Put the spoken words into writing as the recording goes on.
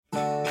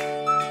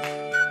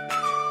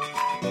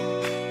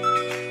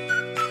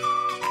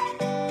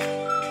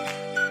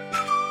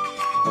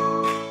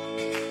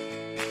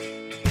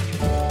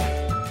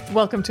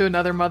Welcome to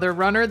another Mother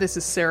Runner. This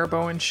is Sarah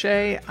Bowen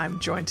Shea. I'm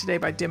joined today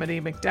by Dimity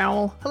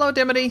McDowell. Hello,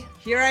 Dimity.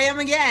 Here I am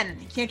again.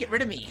 You can't get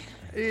rid of me.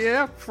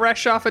 Yeah,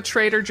 fresh off a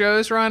Trader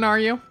Joe's run, are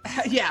you?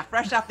 Yeah,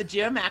 fresh off the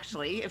gym,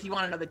 actually. If you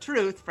want to know the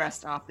truth,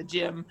 fresh off the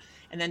gym,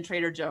 and then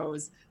Trader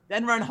Joe's,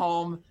 then run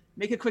home,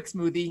 make a quick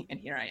smoothie, and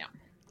here I am.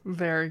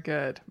 Very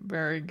good.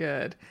 Very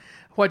good.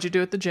 What'd you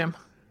do at the gym?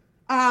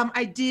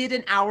 I did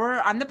an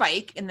hour on the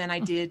bike, and then I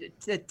did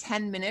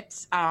 10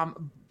 minutes,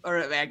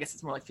 or I guess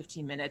it's more like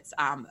 15 minutes,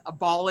 a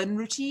ball-in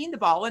routine, the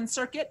ball-in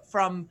circuit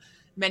from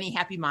Many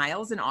Happy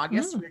Miles in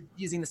August. We're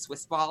using the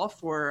Swiss ball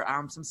for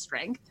some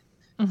strength.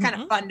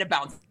 Kind of fun to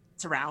bounce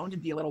around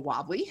and be a little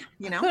wobbly,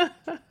 you know?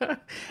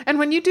 And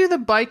when you do the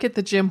bike at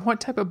the gym,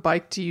 what type of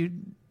bike do you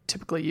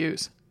typically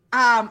use?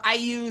 I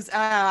use,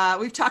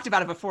 we've talked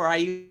about it before.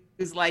 I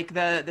use like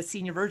the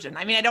senior version.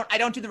 I mean, I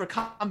don't do the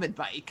recumbent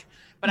bike,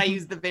 but I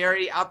use the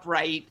very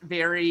upright,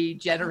 very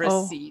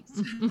generous seat.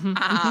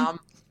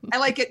 I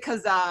like it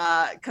because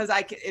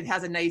it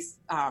has a nice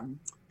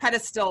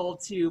pedestal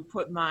to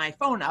put my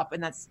phone up,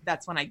 and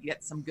that's when I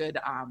get some good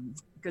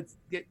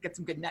get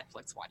some good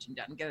Netflix watching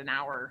done. Get an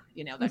hour,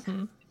 you know.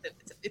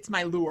 It's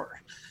my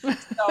lure.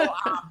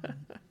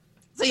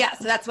 So yeah,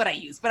 so that's what I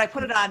use. But I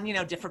put it on, you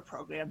know, different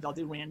programs. I'll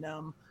do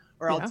random,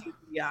 or I'll do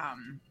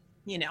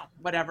you know,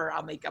 whatever.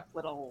 I'll make up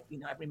little, you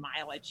know, every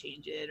mile I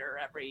change it, or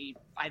every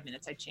 5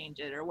 minutes I change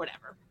it, or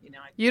whatever. You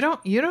know.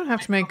 You don't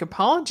have to make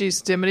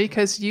apologies, Dimity,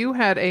 because you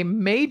had a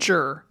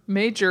major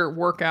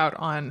workout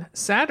on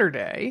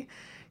Saturday.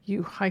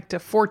 You hiked a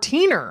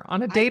 14er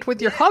on a date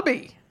with your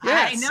hubby.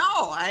 Yes.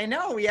 I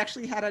know. We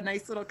actually had a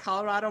nice little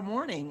Colorado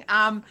morning.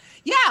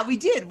 Yeah, we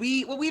did.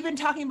 We've been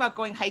talking about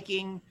going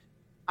hiking,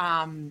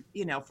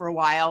 you know, for a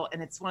while.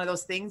 And it's one of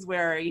those things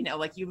where, you know,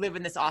 like you live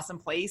in this awesome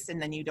place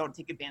and then you don't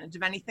take advantage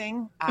of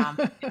anything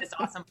in this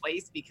awesome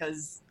place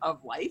because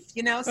of life,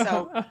 you know?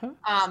 So,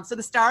 so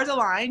the stars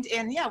aligned,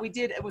 and yeah, we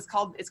did.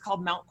 It's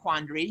called Mount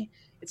Quandary.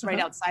 It's right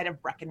outside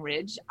of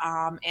Breckenridge.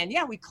 And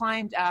yeah, we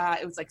climbed,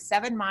 it was like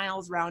 7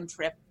 miles round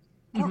trip.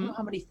 I don't know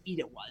how many feet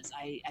it was.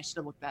 I should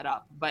have looked that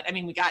up. But I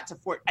mean, we got to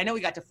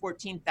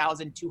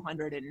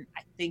 14,200 and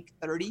I think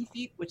 30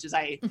 feet, which is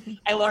I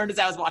learned as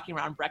I was walking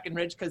around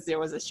Breckenridge, because there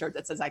was a shirt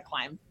that says I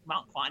climbed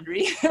Mount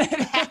Quandary. It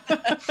had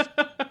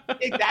the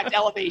exact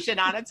elevation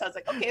on it. So I was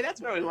like, okay,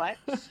 that's where we went.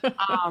 But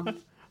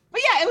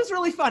yeah, it was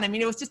really fun. I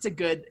mean, it was just a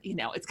good, you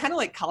know, it's kind of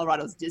like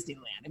Colorado's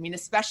Disneyland. I mean,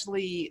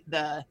 especially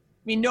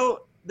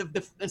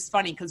it's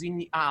funny because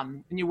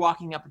when you're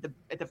walking up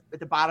at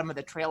the bottom of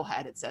the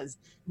trailhead, it says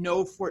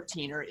no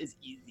 14er is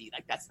easy.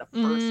 Like that's the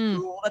first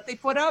rule that they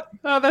put up.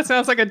 Oh, that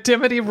sounds like a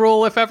Dimity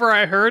rule if ever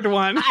I heard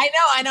one.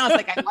 I know. It's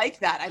like,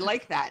 I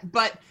like that.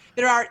 But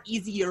there are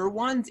easier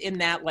ones in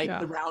that, like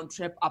the round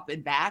trip up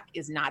and back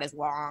is not as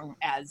long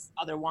as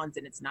other ones,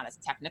 and it's not as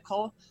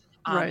technical.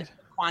 Right.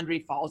 Quandary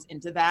falls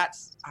into that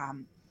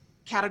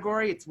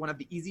category. It's one of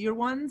the easier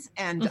ones,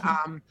 and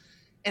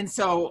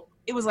so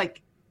it was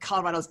like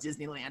Colorado's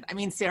Disneyland. I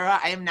mean, Sarah,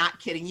 I am not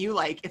kidding you.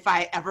 Like, if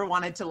I ever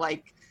wanted to,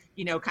 like,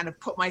 you know, kind of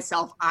put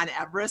myself on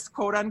Everest,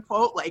 quote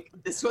unquote, like,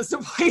 this was the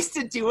place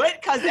to do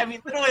it. Because I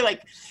mean, literally,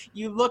 like,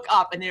 you look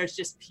up and there's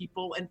just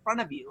people in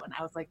front of you, and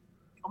I was like,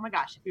 oh my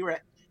gosh, if we were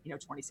at, you know,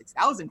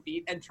 26,000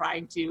 feet and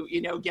trying to,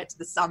 you know, get to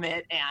the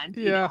summit and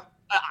you know,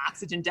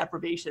 oxygen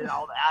deprivation and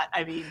all that.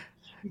 I mean,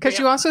 because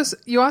you also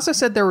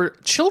said there were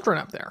children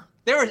up there.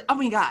 There were, oh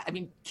my God, I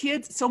mean,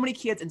 kids, so many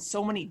kids and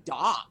so many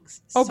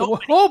dogs. Oh boy.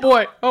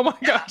 Oh my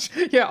gosh.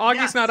 Yeah,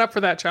 Augie's not up for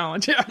that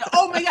challenge. Yeah.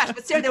 Oh my gosh,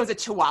 but Sarah, there was a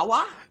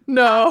Chihuahua.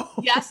 No.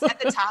 Yes, at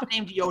the top,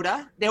 named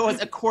Yoda. There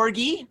was a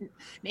Corgi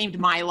named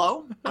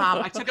Milo.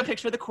 I took a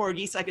picture of the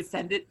Corgi so I could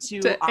send it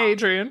to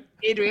Adrian.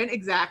 Adrian,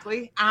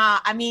 exactly.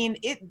 I mean,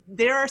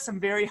 there are some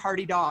very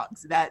hardy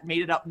dogs that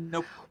made it up.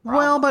 No problem.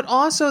 Well, but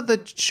also the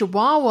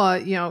Chihuahua,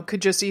 you know,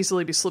 could just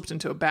easily be slipped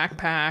into a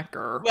backpack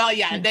or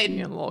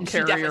a little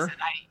carrier.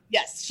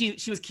 Yes, she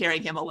was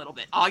carrying him a little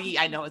bit. Augie,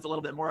 I know, is a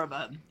little bit more of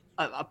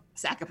a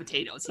sack of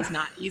potatoes. He's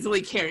not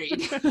easily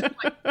carried.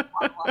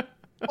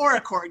 Or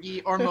a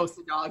Corgi, or most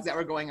of the dogs that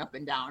were going up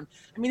and down.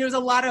 I mean, there was a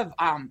lot of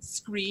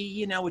scree,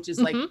 you know, which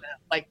is like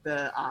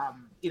the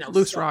you know,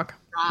 loose rocks.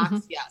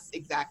 Yes,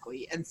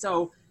 exactly. And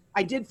so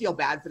I did feel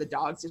bad for the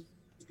dogs just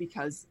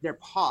because their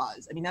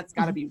paws. I mean, that's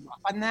got to be rough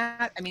on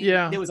that. I mean,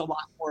 there was a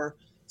lot more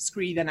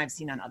scree than I've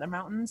seen on other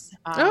mountains.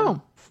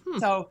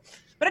 So,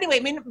 but anyway,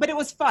 I mean, but it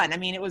was fun. I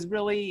mean, it was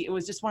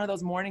just one of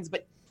those mornings.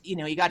 But you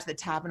know, you got to the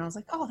top, and I was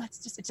like, oh,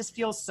 it just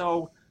feels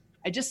so.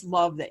 I just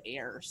love the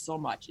air so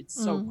much. It's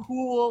so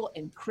cool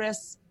and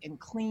crisp and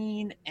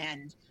clean,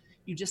 and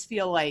you just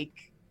feel like,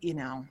 you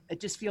know,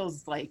 it just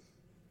feels like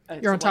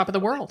you're on top of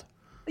the world.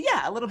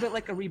 Yeah, a little bit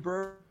like a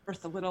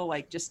rebirth, a little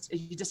like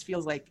it just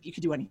feels like you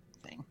could do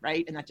anything,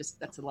 right? And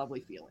that's a lovely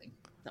feeling.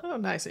 So. Oh,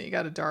 nice. And you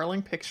got a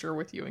darling picture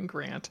with you and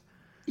Grant.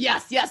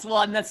 Yes.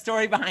 Well, and the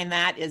story behind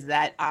that is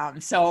that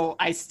so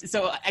I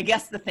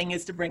guess the thing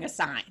is to bring a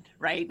sign,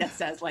 right? That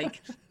says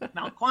like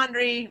Mount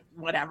Quandary,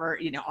 whatever,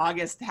 you know,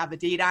 August, have the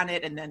date on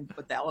it, and then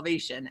put the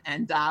elevation.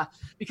 And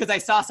because I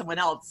saw someone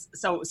else,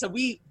 so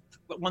we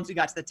but once we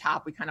got to the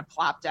top, we kind of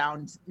plopped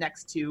down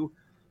next to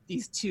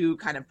these two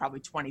kind of probably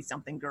 20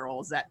 something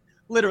girls that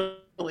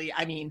literally,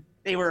 I mean,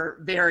 they were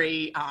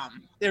very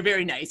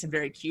nice and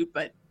very cute,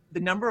 but the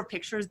number of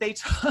pictures they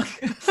took,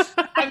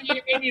 I mean,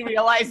 it made me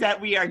realize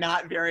that we are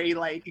not very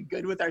like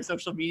good with our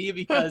social media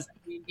because,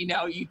 you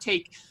know, you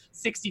take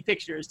 60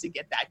 pictures to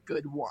get that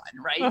good one,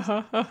 right?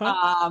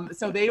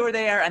 So they were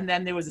there. And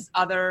then there was this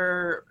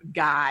other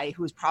guy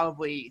who was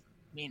probably,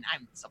 I mean,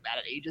 I'm so bad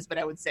at ages, but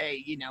I would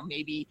say, you know,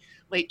 maybe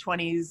late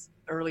 20s,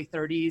 early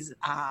 30s.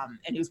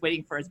 And he was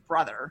waiting for his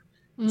brother.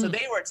 So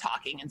they were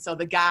talking. And so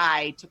the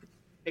guy took a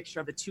picture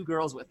of the two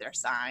girls with their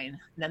sign. And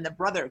then the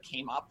brother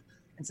came up.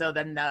 And so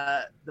then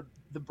the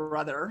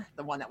brother,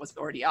 the one that was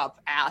already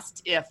up,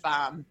 asked if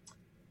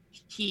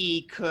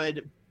he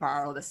could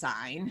borrow the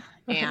sign.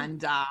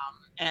 And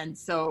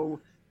so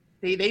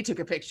they took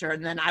a picture.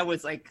 And then I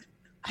was like,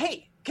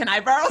 hey, can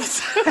I borrow the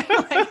sign?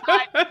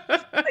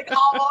 like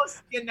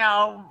almost, you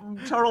know,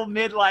 total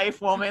midlife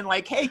woman.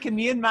 Like, hey, can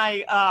me and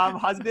my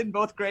husband,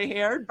 both gray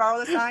haired, borrow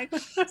the sign?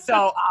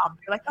 So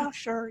you're like, oh,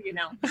 sure, you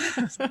know.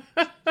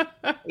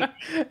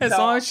 As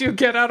long as you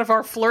get out of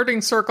our flirting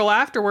circle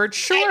afterwards,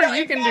 sure,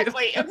 you can do it.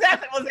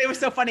 Exactly. Well, it was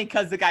so funny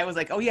because the guy was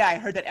like, oh, yeah, I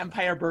heard that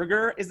Empire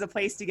Burger is the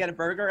place to get a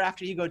burger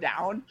after you go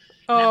down.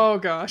 Oh,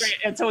 gosh.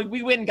 And so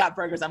we went and got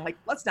burgers. I'm like,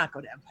 let's not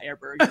go to Empire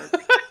Burger.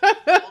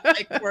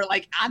 We're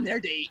like on their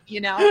date,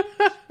 you know?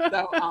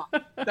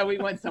 So we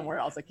went somewhere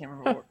else. I can't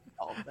remember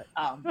what it's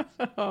called.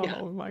 But,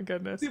 oh, my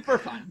goodness. Super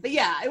fun. But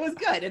yeah, it was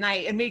good. And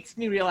it makes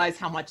me realize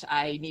how much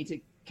I need to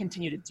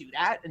continue to do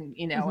that. And,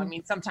 you know, I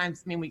mean,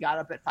 sometimes, we got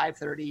up at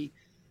 5:30,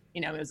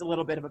 you know, it was a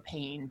little bit of a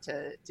pain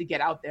to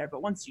get out there.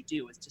 But once you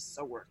do, it's just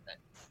so worth it.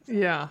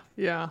 Yeah.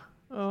 Yeah.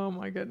 Oh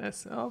my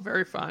goodness. Oh,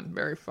 very fun.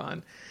 Very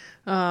fun.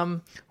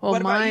 Well,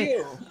 what about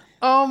you?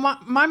 Oh,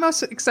 my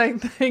most exciting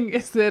thing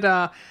is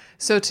that,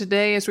 so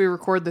today, as we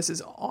record, this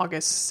is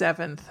August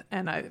 7th,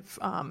 and I've,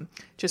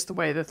 just the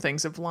way the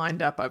things have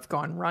lined up, I've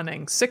gone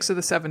running 6 of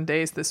the 7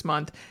 days this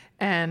month,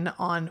 and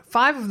on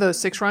 5 of those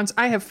 6 runs,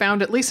 I have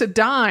found at least a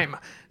dime.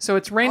 So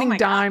it's raining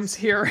dimes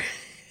here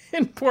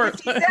in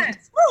Portland. 50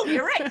 cents. Woo,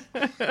 you're right.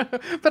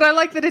 But I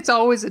like that it's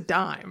always a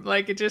dime.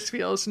 Like, it just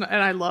feels, and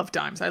I love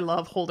dimes. I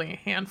love holding a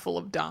handful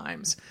of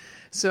dimes.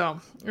 So,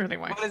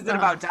 anyway. What is it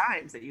about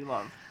dimes that you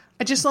love?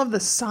 I just love the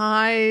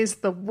size,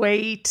 the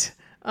weight.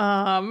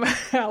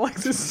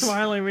 Alex is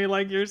smiling at me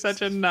like you're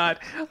such a nut.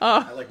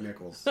 I like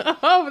nickels.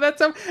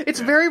 It's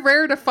very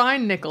rare to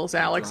find nickels,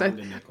 Alex.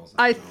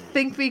 I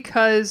think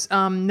because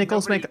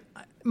nickels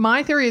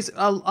my theory is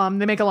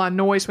they make a lot of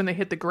noise when they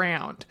hit the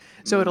ground.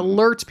 So it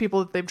alerts people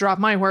that they've dropped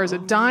money, whereas a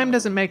dime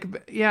doesn't make.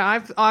 Yeah,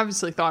 I've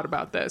obviously thought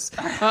about this.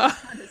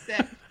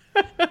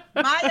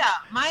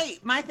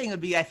 My thing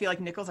would be, I feel like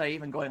nickels are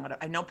even going out of,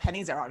 I know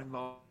pennies are out of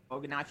vogue,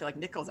 and now I feel like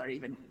nickels are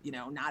even, you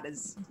know, not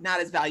as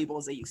valuable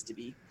as they used to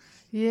be.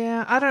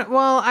 Yeah,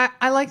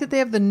 I like that they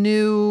have the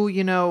new,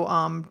 you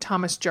know,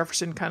 Thomas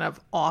Jefferson kind of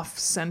off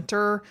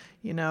center,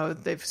 you know,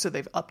 they've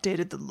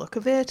updated the look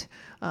of it.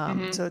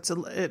 So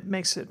it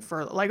makes it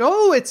for like,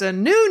 oh, it's a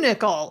new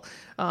nickel.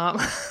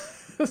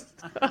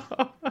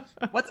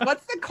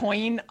 What's the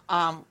coin?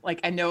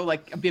 Like, I know,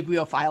 like, a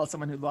bibliophile is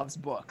someone who loves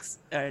books,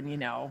 and, you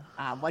know,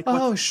 like,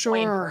 what's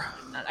sure.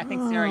 I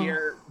think, Sarah,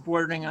 you're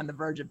bordering on the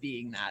verge of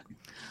being that.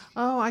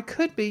 Oh, I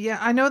could be. Yeah,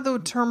 I know the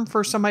term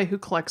for somebody who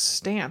collects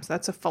stamps.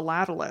 That's a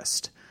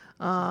philatelist.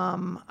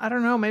 I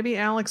don't know. Maybe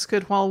Alex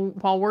could,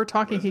 while we're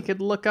talking, he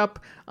could look up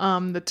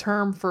the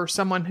term for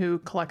someone who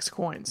collects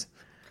coins.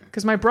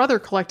 Because my brother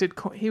collected.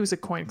 He was a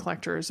coin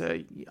collector as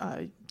a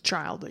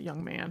child, a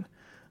young man.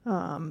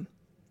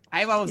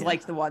 I've always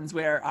liked the ones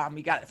where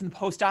you got it from the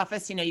post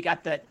office. You know, you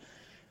got the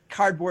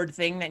cardboard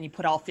thing, and you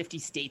put all 50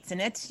 states in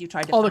it. You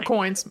tried to all the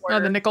coins,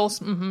 the nickels,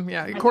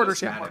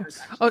 quarters, yeah.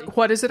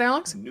 What is it,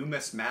 Alex?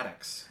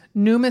 Numismatics.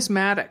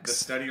 Numismatics. The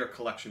study or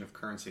collection of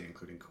currency,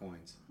 including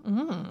coins.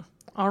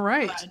 All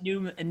right. A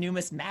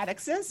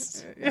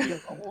numismaticist?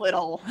 A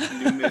little.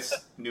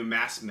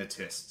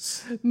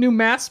 Numismatists.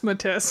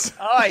 Numismatists.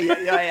 Oh,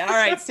 yeah. All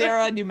right,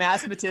 Sarah,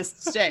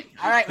 numismatist, stay.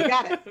 All right, we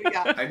got it.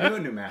 I knew a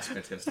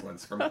numismatist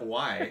once from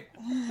Hawaii,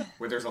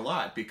 where there's a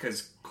lot,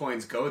 because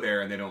coins go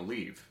there and they don't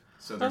leave.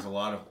 So there's a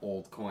lot of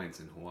old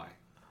coins in Hawaii.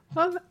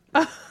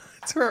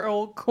 That's where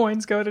old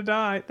coins go to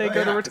die. They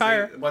go to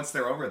retire. Once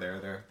they're over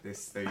there,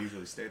 they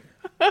usually stay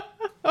there.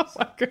 Oh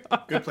my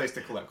god! Good place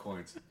to collect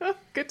coins.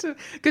 Good to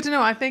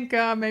know. I think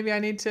maybe I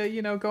need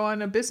to go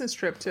on a business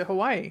trip to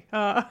Hawaii.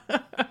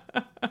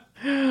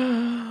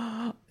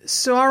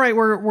 So all right,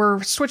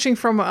 we're switching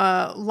from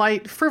a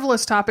light,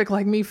 frivolous topic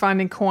like me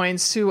finding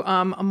coins to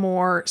a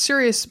more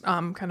serious,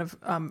 kind of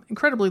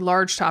incredibly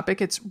large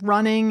topic. It's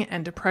running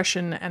and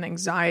depression and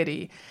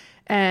anxiety.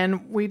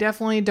 And we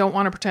definitely don't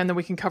want to pretend that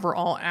we can cover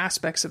all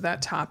aspects of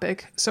that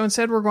topic. So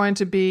instead, we're going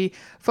to be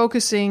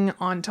focusing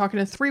on talking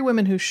to 3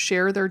 women who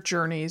share their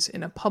journeys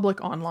in a public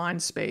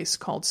online space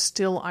called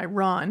Still I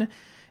Run.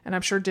 And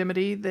I'm sure,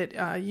 Dimity,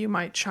 that you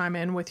might chime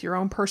in with your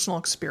own personal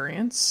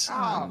experience.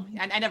 I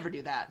never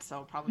do that,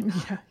 so probably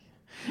not.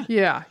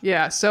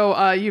 Yeah.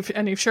 So you've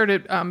shared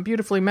it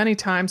beautifully many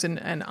times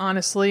and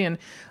honestly, and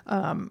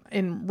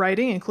in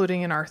writing,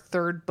 including in our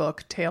third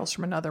book, Tales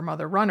from Another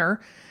Mother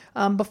Runner.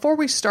 Before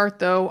we start,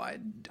 though,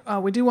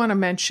 we do want to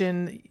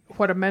mention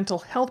what a mental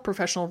health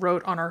professional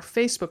wrote on our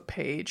Facebook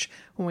page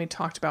when we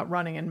talked about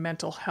running and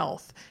mental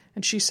health.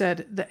 And she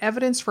said, the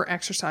evidence for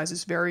exercise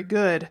is very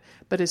good,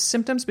 but as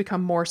symptoms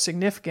become more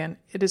significant,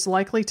 it is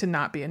likely to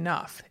not be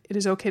enough. It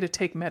is okay to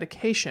take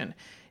medication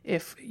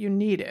if you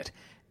need it.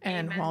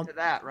 And Amen to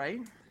that,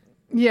 right?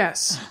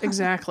 Yes,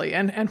 exactly.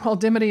 And while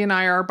Dimity and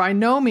I are by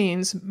no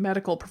means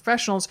medical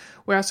professionals,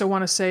 we also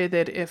want to say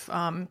that if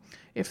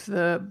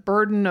the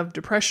burden of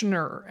depression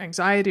or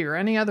anxiety or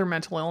any other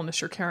mental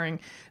illness you're carrying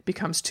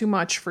becomes too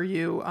much for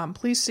you,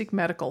 please seek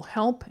medical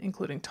help,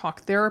 including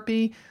talk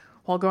therapy.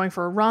 While going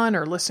for a run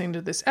or listening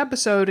to this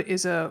episode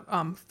is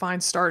a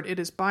fine start, it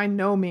is by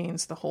no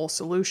means the whole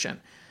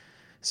solution.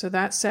 So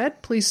that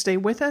said, please stay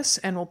with us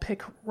and we'll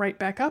pick right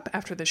back up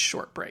after this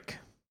short break.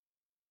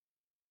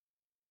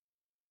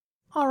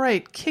 All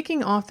right,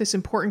 kicking off this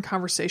important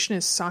conversation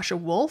is Sasha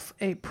Wolf,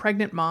 a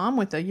pregnant mom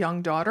with a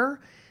young daughter.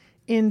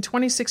 In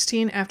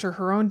 2016, after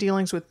her own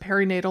dealings with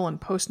perinatal and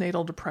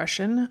postnatal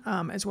depression,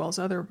 as well as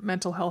other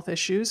mental health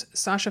issues,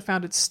 Sasha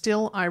founded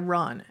Still I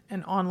Run,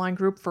 an online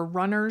group for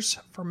runners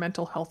for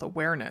mental health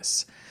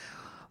awareness.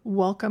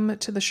 Welcome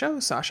to the show,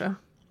 Sasha.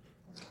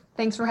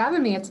 Thanks for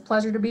having me. It's a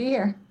pleasure to be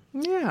here.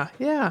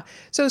 Yeah.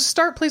 So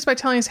start, please, by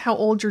telling us how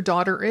old your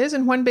daughter is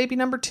and when baby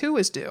number 2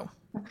 is due.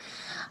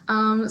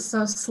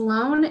 So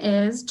Sloan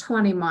is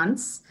 20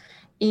 months.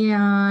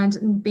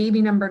 And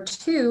baby number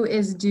 2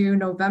 is due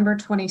November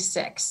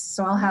 26th.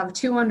 So I'll have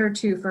 2 under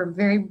 2 for a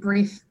very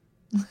brief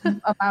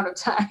amount of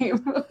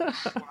time.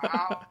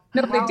 Wow.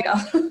 No big deal.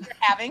 You're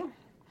having?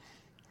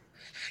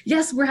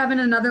 Yes, we're having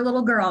another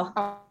little girl.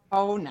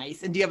 Oh,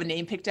 nice. And do you have a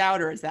name picked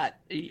out, or is that?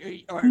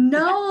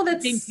 No,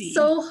 that's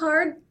so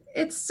hard.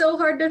 It's so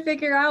hard to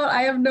figure out.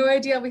 I have no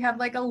idea. We have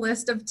like a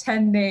list of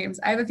 10 names.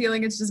 I have a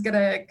feeling it's just going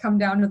to come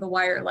down to the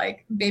wire.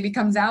 Like baby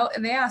comes out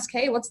and they ask,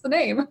 hey, what's the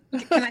name?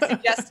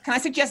 Can I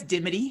suggest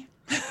Dimity?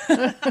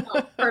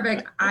 Oh,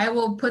 perfect. I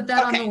will put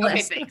that on the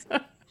list. Thanks.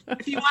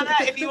 If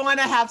you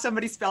wanna have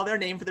somebody spell their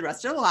name for the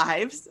rest of their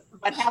lives,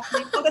 but have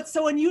that's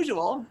so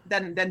unusual,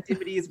 then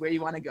Dimity is where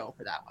you want to go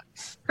for that one.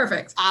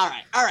 Perfect. All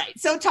right.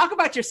 So talk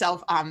about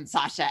yourself,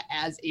 Sasha,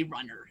 as a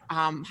runner.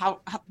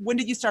 When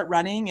did you start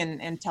running,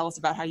 and tell us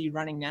about how you're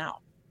running now?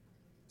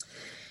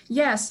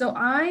 Yeah, so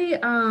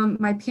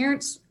my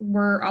parents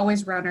were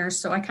always runners,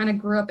 so I kind of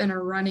grew up in a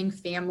running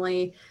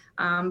family,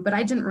 but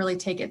I didn't really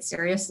take it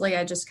seriously.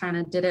 I just kind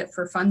of did it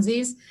for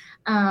funsies.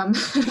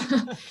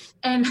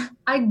 And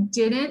I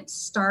didn't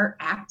start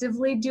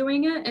actively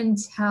doing it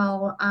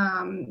until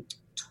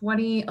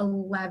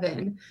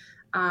 2011,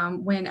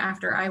 when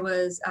after I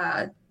was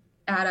at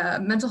a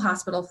mental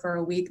hospital for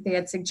a week, they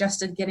had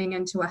suggested getting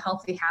into a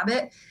healthy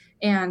habit,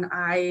 and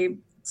I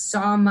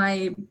saw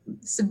my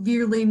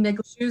severely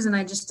nickel shoes and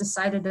I just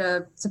decided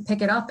to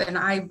pick it up,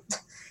 and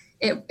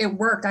it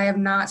worked. I have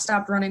not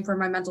stopped running for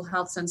my mental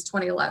health since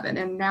 2011,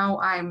 and now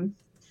I'm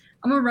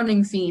a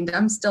running fiend.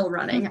 I'm still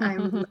running.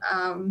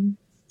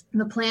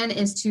 The plan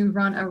is to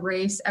run a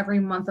race every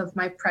month of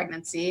my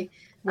pregnancy.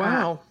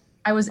 Wow.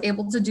 I was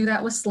able to do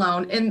that with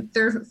Sloan, and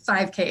they're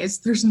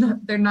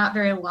 5Ks. They're not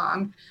very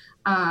long.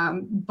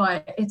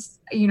 But it's,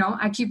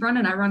 I keep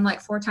running. I run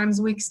like 4 times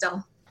a week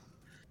still.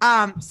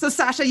 So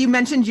Sasha, you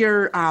mentioned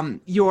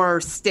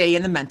your stay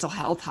in the mental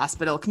health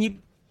hospital. Can you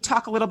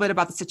talk a little bit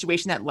about the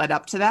situation that led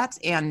up to that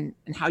and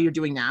how you're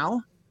doing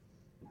now?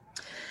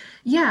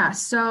 Yeah,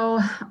 so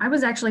I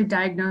was actually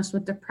diagnosed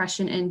with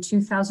depression in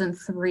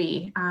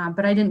 2003,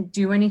 but I didn't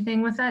do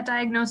anything with that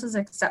diagnosis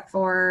except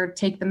for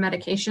take the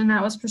medication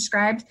that was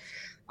prescribed.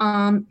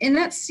 And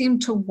that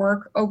seemed to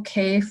work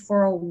okay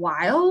for a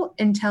while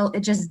until it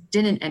just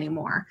didn't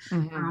anymore.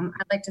 Mm-hmm.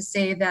 I'd like to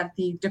say that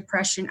the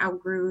depression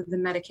outgrew the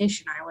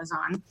medication I was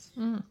on.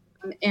 Mm.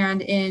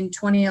 And in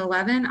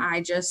 2011,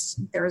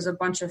 there was a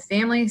bunch of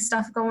family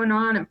stuff going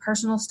on and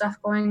personal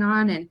stuff going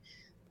on. And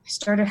I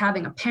started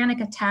having a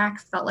panic attack,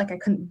 felt like I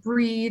couldn't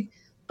breathe,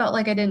 felt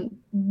like I didn't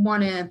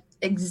want to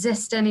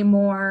exist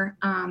anymore.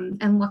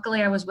 And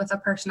luckily I was with a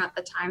person at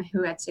the time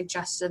who had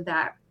suggested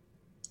that,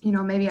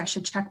 maybe I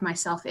should check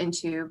myself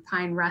into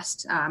Pine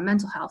Rest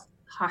Mental Health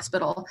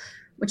Hospital,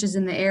 which is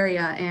in the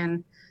area.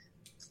 And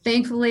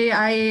thankfully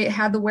I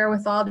had the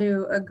wherewithal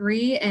to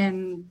agree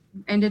and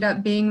ended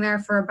up being there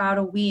for about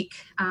a week.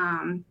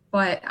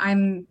 But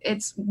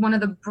it's one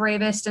of the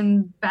bravest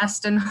and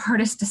best and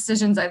hardest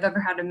decisions I've ever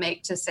had to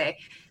make, to say,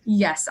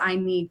 yes, I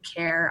need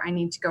care. I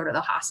need to go to the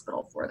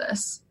hospital for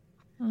this.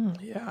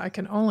 Yeah, I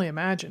can only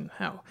imagine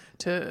how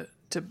to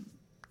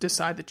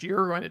decide that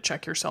you're going to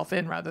check yourself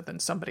in rather than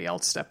somebody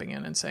else stepping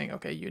in and saying,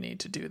 okay, you need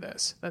to do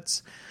this.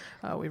 That's,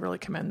 we really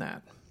commend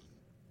that.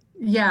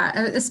 Yeah,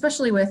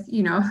 especially with,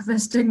 the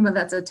stigma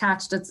that's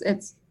attached.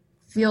 It's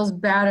feels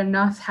bad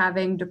enough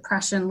having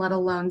depression, let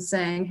alone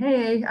saying,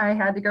 hey, I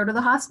had to go to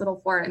the hospital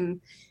for it.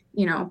 And,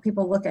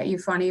 people look at you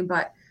funny,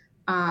 but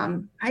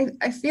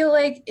I feel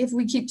like if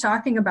we keep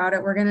talking about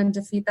it, we're going to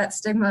defeat that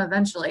stigma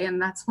eventually.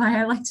 And that's why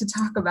I like to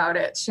talk about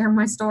it, share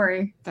my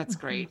story. That's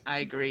great. I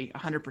agree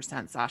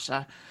 100%,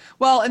 Sasha.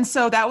 Well, and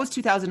so that was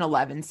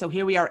 2011. So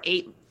here we are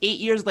 8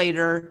 years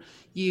later.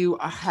 You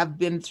have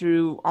been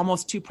through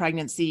almost 2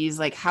 pregnancies.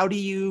 Like, how do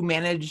you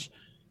manage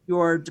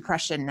your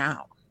depression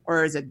now?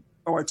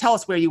 Or tell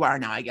us where you are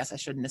now. I guess I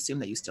shouldn't assume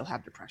that you still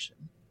have depression.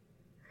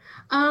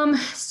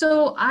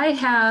 So I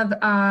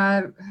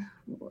have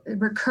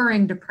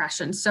recurring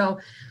depression. So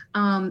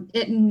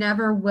it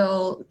never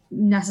will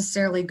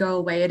necessarily go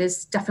away. It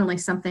is definitely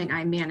something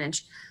I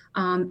manage.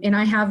 And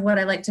I have what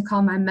I like to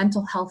call my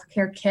mental health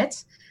care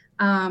kit.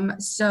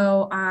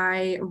 So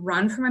I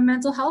run for my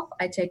mental health,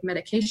 I take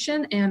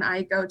medication, and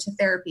I go to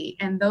therapy.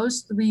 And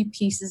those 3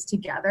 pieces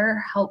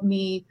together help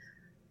me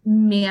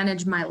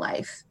manage my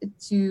life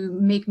to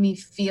make me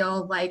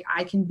feel like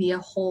I can be a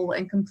whole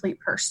and complete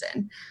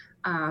person.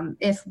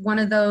 If one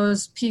of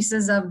those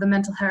pieces of the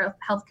mental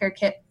health care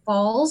kit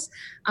falls,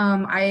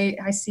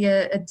 I see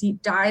a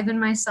deep dive in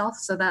myself.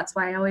 So that's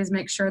why I always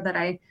make sure that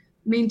I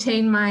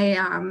maintain my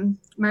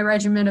my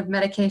regimen of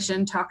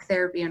medication, talk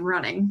therapy, and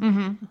running.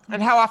 Mm-hmm.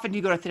 And how often do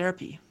you go to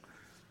therapy?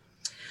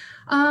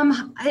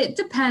 It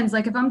depends.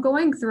 Like if I'm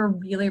going through a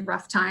really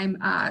rough time,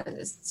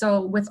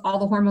 so with all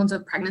the hormones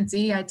of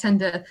pregnancy, I tend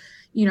to,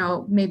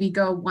 maybe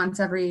go once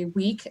every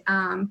week.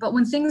 But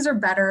when things are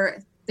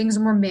better, things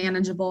are more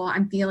manageable,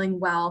 I'm feeling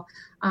well,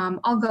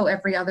 I'll go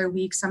every other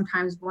week,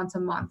 sometimes once a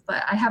month.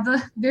 But I have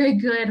a very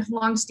good,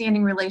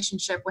 long-standing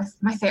relationship with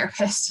my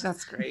therapist.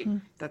 That's great.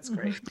 That's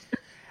great.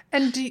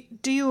 And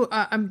do you?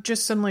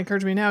 Just suddenly occurred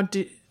to me now.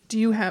 Do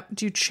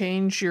you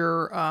change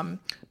your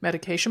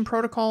medication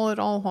protocol at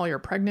all while you're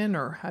pregnant,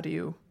 or how do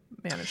you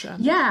manage that?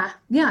 Yeah,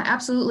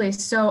 absolutely.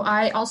 So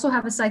I also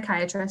have a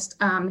psychiatrist.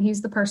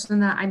 He's the person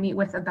that I meet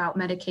with about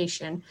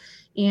medication.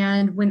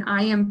 And when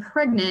I am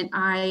pregnant,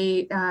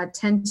 I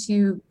tend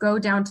to go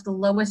down to the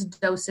lowest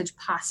dosage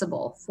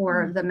possible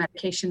for the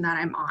medication that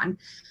I'm on.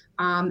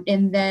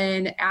 And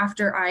then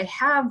after I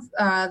have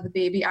the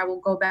baby, I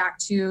will go back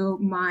to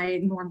my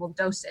normal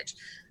dosage.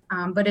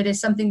 But it is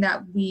something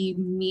that we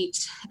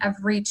meet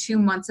every 2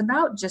 months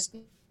about, just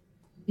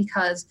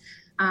because,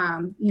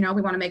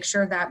 we want to make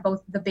sure that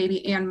both the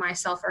baby and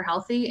myself are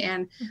healthy.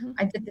 And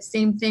I did the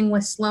same thing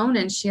with Sloan,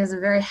 and she is a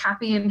very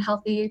happy and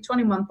healthy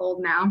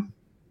 20-month-old now.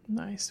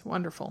 Nice.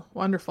 Wonderful.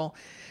 Wonderful.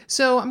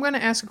 So I'm going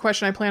to ask a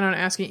question I plan on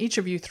asking each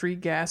of you 3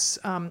 guests.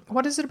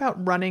 What is it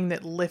about running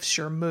that lifts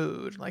your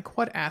mood? Like,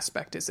 what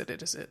aspect is it?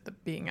 Is it the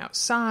being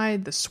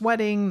outside, the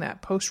sweating,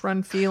 that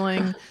post-run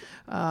feeling?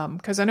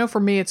 Because I know for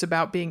me, it's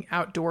about being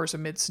outdoors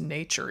amidst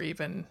nature,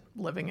 even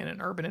living in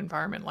an urban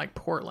environment like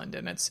Portland.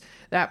 And it's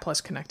that plus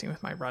connecting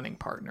with my running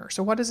partner.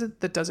 So what is it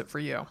that does it for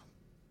you?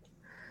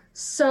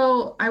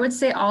 So I would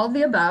say all of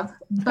the above,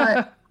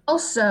 but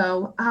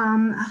also,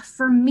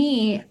 for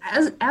me,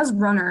 as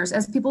runners,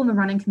 as people in the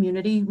running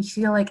community, we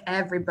feel like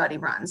everybody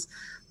runs,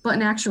 but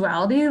in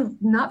actuality,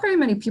 not very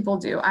many people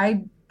do.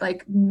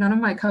 None of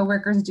my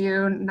coworkers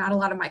do, not a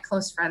lot of my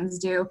close friends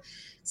do.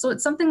 So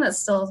it's something that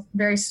still a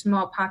very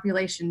small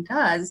population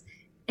does.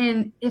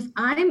 And if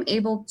I'm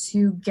able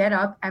to get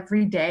up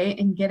every day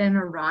and get in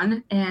a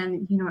run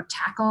and,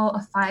 tackle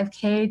a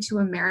 5K to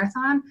a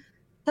marathon,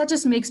 that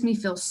just makes me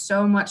feel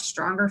so much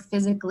stronger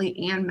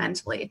physically and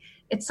mentally.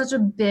 It's such a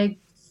big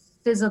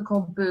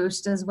physical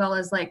boost, as well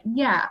as I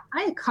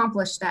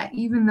accomplished that,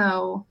 even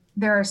though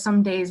there are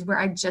some days where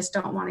I just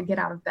don't want to get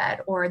out of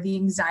bed or the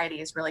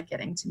anxiety is really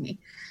getting to me.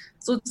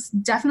 So it's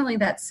definitely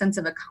that sense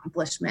of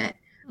accomplishment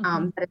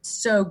that it's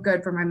so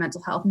good for my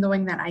mental health,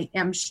 knowing that I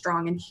am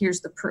strong and here's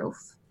the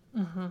proof.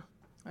 Mm-hmm.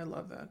 I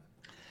love that.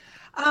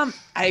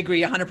 I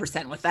agree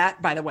 100% with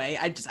that, by the way.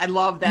 I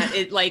love that.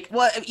 It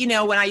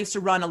when I used to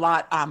run a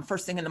lot,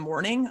 first thing in the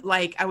morning,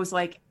 I was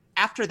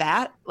after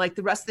that,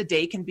 the rest of the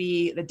day can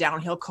be the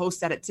downhill coast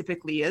that it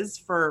typically is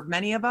for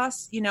many of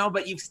us,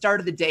 but you've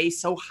started the day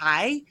so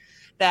high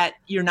that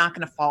you're not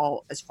going to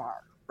fall as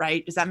far,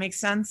 right? Does that make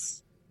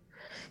sense?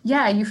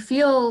 Yeah, you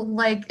feel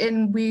like,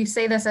 and we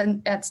say this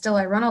at Still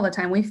I Run all the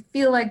time, we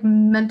feel like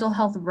mental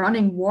health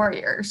running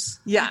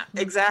warriors. Yeah,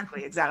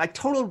 exactly. Like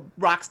total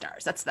rock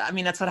stars. That's what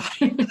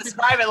I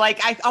describe it.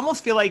 I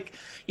almost feel like,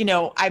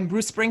 I'm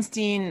Bruce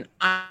Springsteen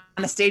on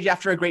a stage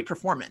after a great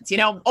performance,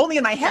 only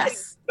in my head,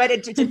 yes. But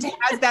it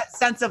has that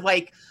sense of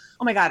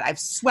oh my God, I've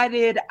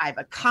sweated, I've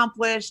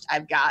accomplished,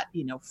 I've got,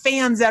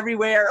 fans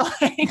everywhere.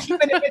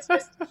 Even if it's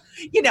just,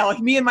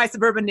 me in my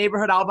suburban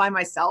neighborhood all by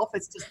myself,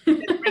 it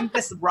brings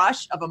this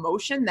rush of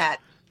emotion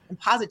and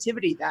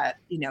positivity that,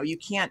 you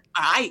can't,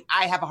 I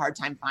have a hard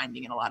time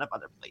finding in a lot of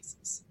other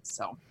places.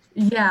 So.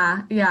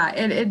 Yeah.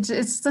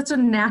 It's such a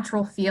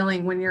natural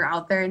feeling when you're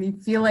out there and you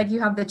feel like you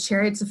have the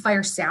Chariots of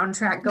Fire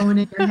soundtrack going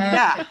in your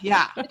head.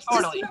 Yeah, it's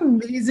totally. Just an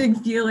amazing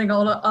feeling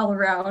all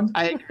around.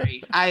 I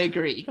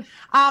agree.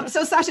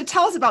 So Sasha,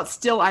 tell us about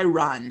Still I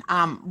Run,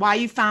 why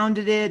you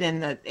founded it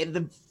and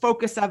the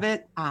focus of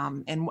it,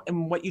 and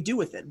what you do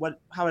with it,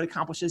 how it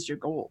accomplishes your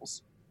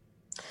goals.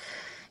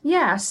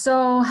 Yeah,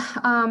 so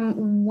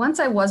once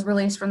I was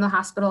released from the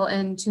hospital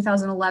in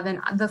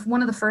 2011,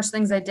 one of the first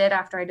things I did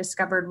after I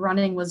discovered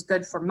running was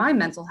good for my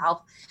mental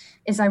health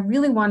is I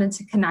really wanted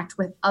to connect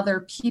with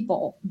other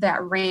people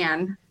that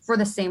ran for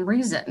the same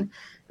reason.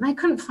 And I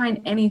couldn't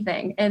find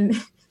anything. And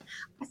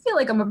I feel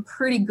like I'm a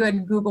pretty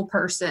good Google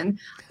person.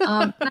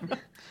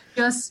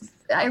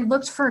 I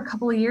looked for a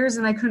couple of years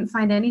and I couldn't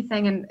find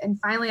anything. And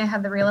finally I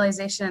had the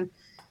realization,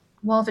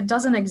 well, if it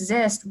doesn't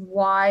exist,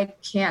 why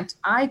can't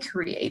I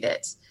create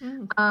it?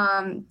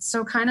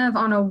 So kind of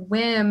on a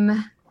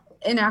whim,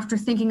 and after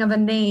thinking of a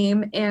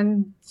name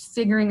and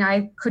figuring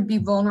I could be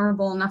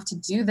vulnerable enough to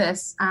do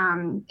this,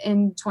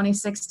 in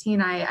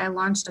 2016, I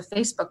launched a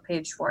Facebook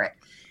page for it.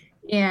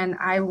 And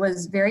I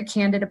was very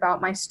candid about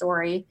my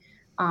story,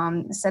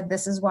 said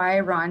this is why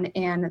I run.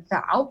 And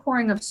the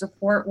outpouring of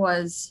support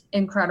was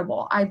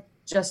incredible. I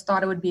just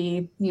thought it would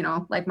be,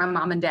 like my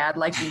mom and dad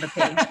liking the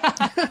page.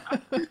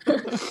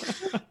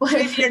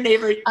 Maybe your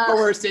neighbor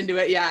coerced into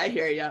it. Yeah, I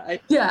hear you.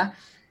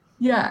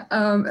 Yeah.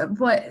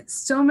 But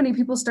so many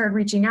people started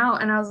reaching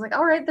out and I was like,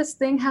 all right, this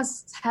thing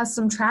has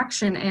some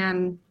traction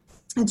and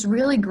it's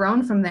really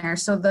grown from there.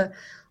 So the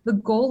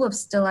goal of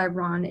Still I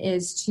Run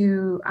is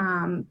to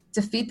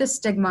defeat the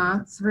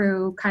stigma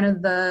through kind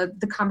of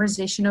the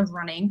conversation of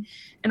running,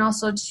 and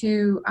also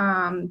to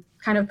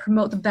kind of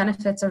promote the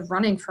benefits of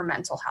running for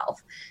mental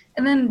health.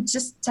 And then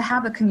just to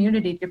have a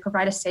community to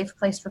provide a safe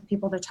place for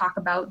people to talk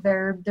about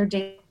their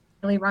daily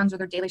runs or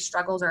their daily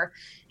struggles, or,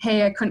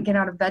 hey, I couldn't get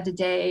out of bed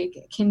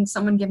today. Can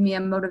someone give me a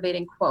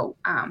motivating quote?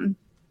 And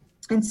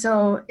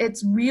so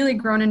it's really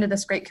grown into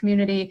this great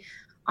community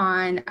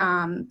on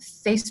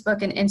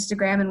Facebook and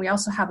Instagram. And we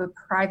also have a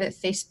private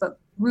Facebook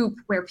group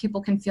where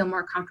people can feel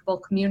more comfortable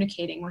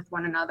communicating with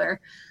one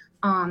another.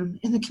 And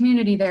the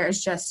community there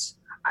is just,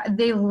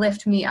 they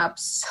lift me up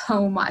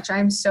so much.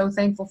 I'm so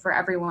thankful for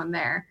everyone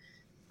there.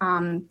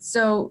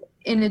 So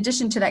in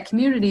addition to that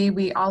community,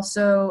 we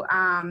also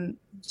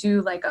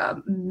do like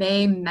a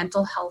May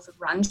mental health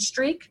run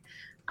streak.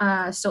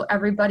 So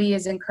everybody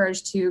is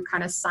encouraged to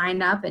kind of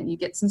sign up and you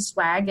get some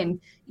swag and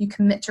you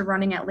commit to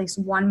running at least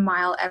 1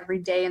 mile every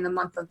day in the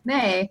month of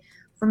May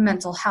for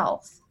mental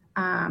health.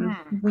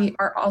 We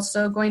are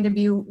also going to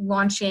be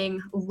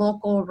launching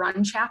local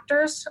run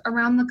chapters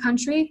around the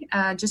country,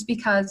 just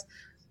because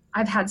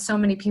I've had so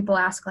many people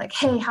ask like,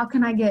 hey, how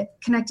can I get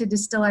connected to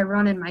Still I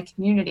Run in my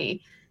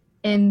community?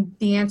 And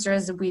the answer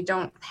is we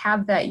don't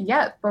have that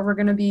yet, but we're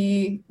going to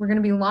be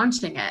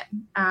launching it.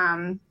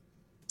 And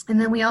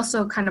then we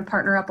also kind of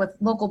partner up with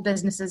local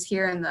businesses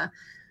here in the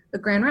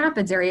Grand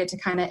Rapids area to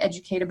kind of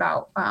educate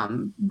about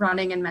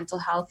running and mental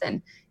health,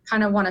 and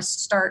kind of want to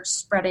start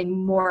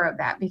spreading more of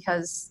that,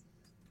 because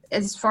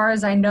as far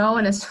as I know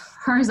and as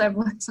far as I've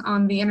looked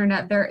on the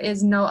internet, there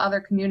is no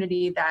other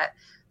community that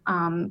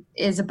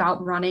is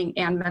about running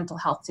and mental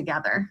health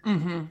together.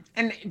 Mm-hmm.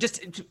 And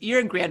just, you're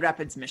in Grand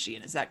Rapids,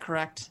 Michigan, is that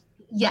correct?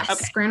 Yes,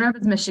 okay. Grand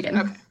Rapids, Michigan.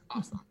 Okay,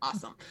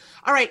 awesome.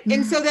 All right,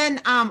 and so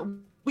then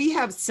we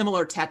have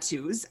similar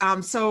tattoos.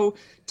 So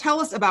tell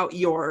us about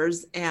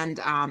yours and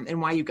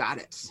why you got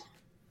it.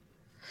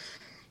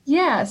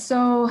 Yeah,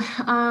 so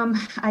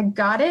I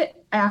got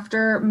it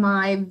after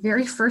my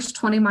very first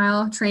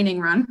 20-mile training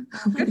run.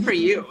 Good for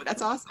you.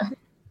 That's awesome.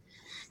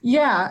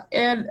 Yeah,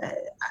 and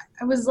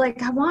I was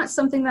like, I want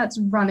something that's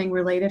running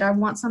related. I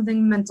want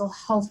something mental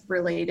health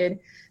related.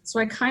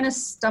 So I kind of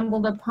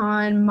stumbled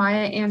upon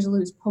Maya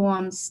Angelou's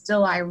poem,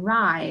 Still I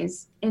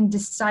Rise, and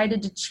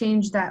decided to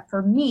change that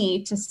for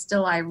me to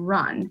Still I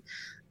Run.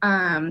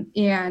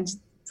 And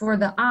for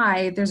the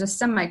I, there's a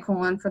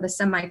semicolon for the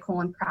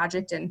semicolon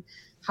project and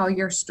how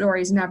your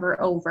story's never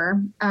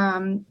over.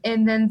 And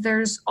then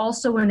there's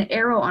also an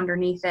arrow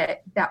underneath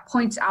it that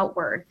points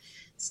outward.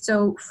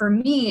 So for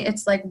me,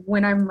 it's like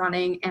when I'm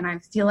running and I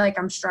feel like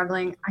I'm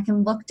struggling, I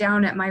can look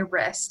down at my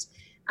wrist,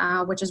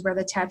 which is where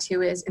the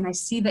tattoo is, and I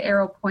see the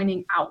arrow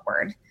pointing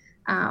outward.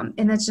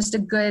 And that's just a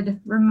good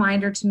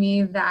reminder to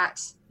me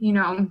that,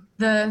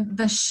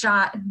 the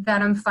shot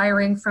that I'm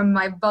firing from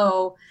my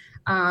bow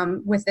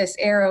with this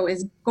arrow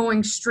is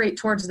going straight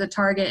towards the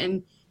target.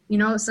 And,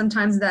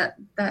 sometimes that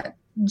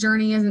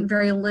journey isn't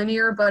very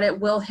linear, but it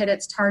will hit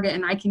its target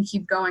and I can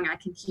keep going. I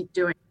can keep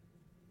doing it.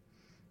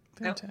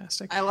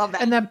 Fantastic. I love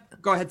that. And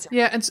that, go ahead, Sarah.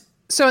 Yeah. And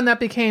so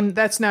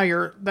that's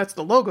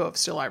the logo of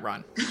Still I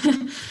Run.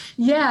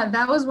 Yeah,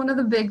 that was one of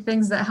the big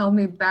things that held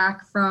me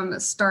back from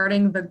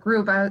starting the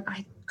group.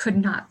 I could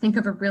not think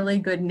of a really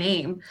good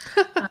name.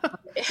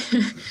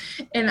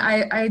 And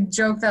I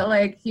joke that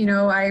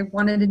I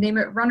wanted to name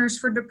it Runners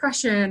for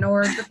Depression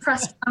or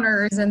Depressed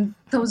Runners, and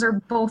those are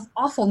both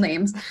awful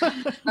names.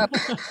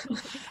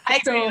 I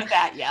agree with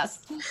that,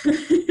 yes.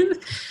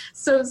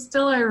 So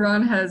Still I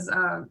Run has,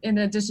 in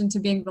addition to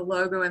being the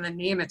logo and the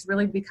name, it's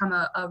really become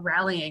a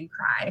rallying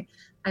cry.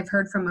 I've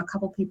heard from a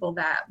couple people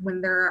that when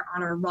they're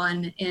on a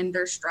run and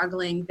they're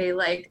struggling, they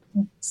like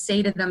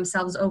say to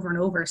themselves over and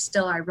over,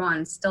 still I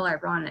run, still I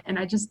run. And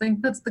I just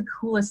think that's the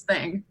coolest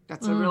thing.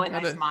 That's a really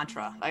nice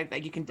mantra.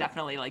 Like you can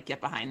definitely like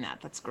get behind that.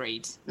 That's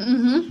great.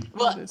 Mm-hmm.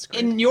 Well,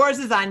 and yours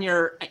is on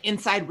your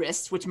inside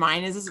wrist, which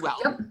mine is as well.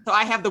 Yep. So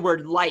I have the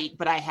word light,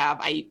 but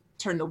I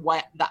turn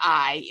the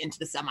I into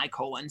the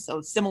semicolon. So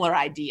similar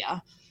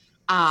idea.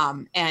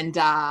 And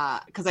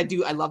because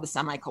I love the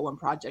semicolon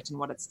project and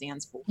what it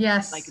stands for.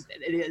 Yes. Like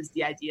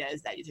the idea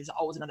is that there's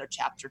always another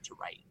chapter to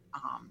write.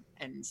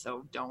 And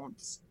so don't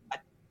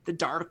let the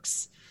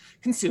darks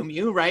consume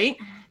you, right?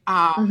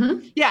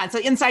 Yeah. So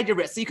inside your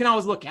wrist, so you can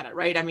always look at it,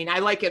 right? I mean, I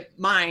like it.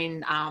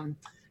 Mine,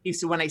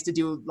 when I used to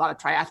do a lot of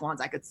triathlons,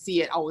 I could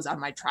see it always on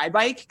my tri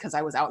bike because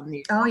I was out in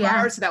the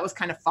bars, so that was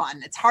kind of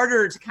fun. It's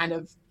harder to kind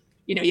of,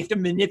 you have to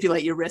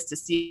manipulate your wrist to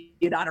see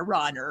it on a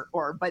run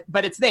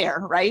but it's there,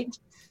 right?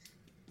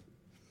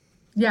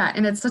 Yeah.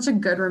 And it's such a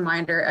good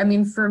reminder. I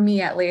mean, for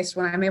me, at least,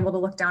 when I'm able to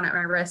look down at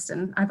my wrist,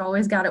 and I've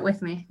always got it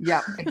with me.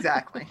 Yeah,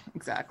 exactly.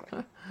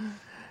 Exactly.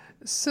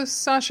 So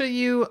Sasha,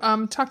 you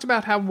talked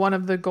about how one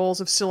of the goals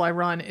of Still I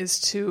Run is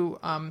to,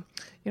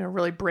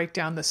 really break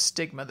down the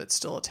stigma that's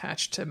still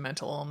attached to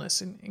mental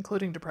illness,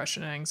 including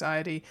depression and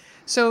anxiety.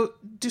 So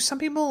do some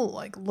people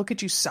like look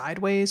at you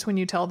sideways when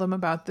you tell them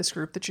about this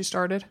group that you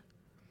started?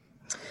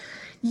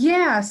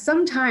 Yeah,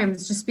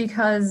 sometimes, just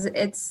because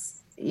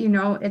it's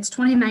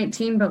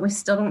 2019, but we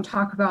still don't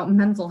talk about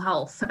mental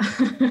health.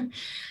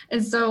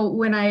 And so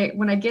when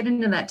I get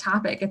into that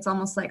topic, it's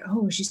almost like,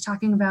 oh, she's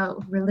talking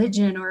about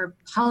religion or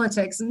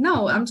politics.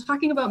 No, I'm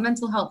talking about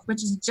mental health,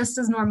 which is just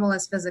as normal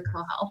as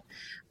physical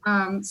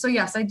health. So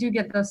yes, I do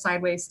get those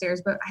sideways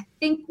stares, but I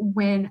think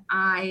when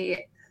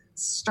I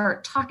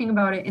start talking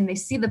about it and they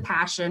see the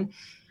passion,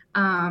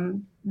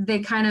 they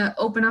kind of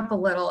open up a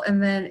little.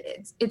 And then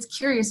it's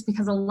curious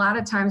because a lot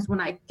of times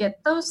when I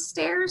get those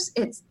stares,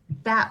 it's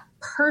that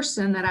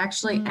person that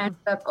actually ends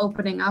up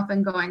opening up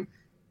and going,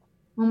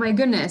 oh my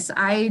goodness,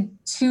 I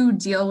too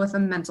deal with a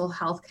mental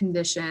health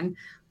condition.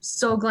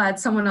 So glad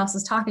someone else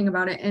is talking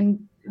about it.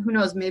 And who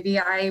knows, maybe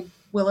I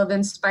will have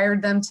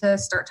inspired them to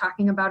start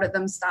talking about it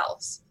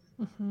themselves.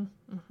 Mm-hmm,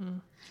 mm-hmm.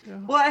 Yeah.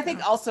 Well, I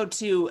think also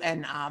too,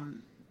 and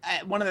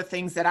one of the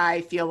things that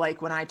I feel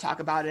like when I talk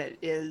about it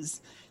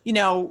is,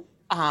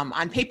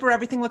 on paper,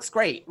 everything looks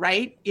great,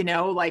 right?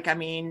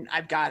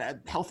 I've got a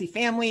healthy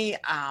family.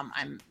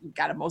 I've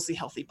got a mostly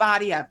healthy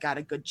body. I've got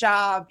a good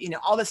job,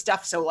 all this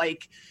stuff. So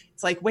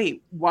it's like,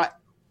 wait, what?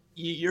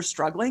 You're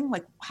struggling?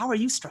 Like, how are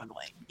you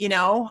struggling?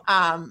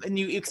 And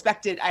you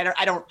expect it.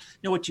 I don't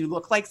know what you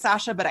look like,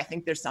 Sasha, but I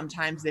think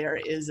sometimes there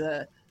is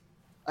a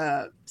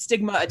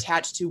stigma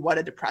attached to what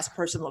a depressed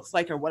person looks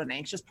like or what an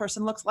anxious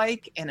person looks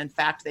like. And in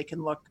fact, they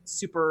can look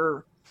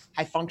super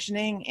high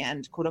functioning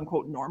and quote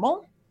unquote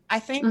normal, I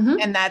think. Mm-hmm.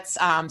 And that's,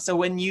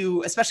 so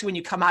especially when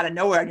you come out of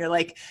nowhere and you're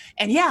like,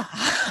 and yeah,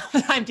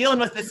 I'm dealing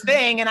with this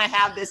thing and I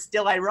have this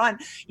Still I Run,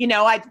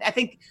 I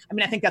think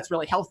that's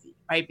really healthy,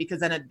 right? Because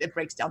then it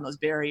breaks down those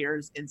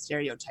barriers and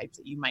stereotypes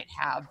that you might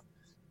have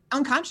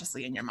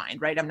unconsciously in your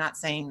mind, right? I'm not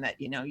saying that,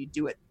 you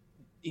do it,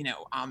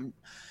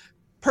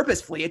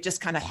 purposefully. It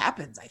just kind of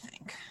happens, I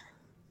think.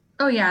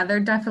 Oh yeah, there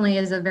definitely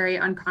is a very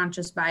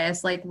unconscious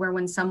bias, like where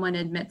when someone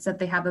admits that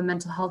they have a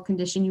mental health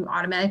condition, you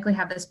automatically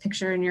have this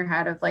picture in your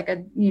head of like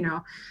a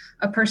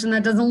person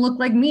that doesn't look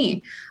like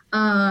me.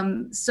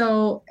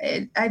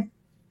 I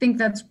think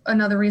that's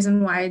another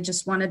reason why I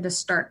just wanted to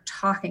start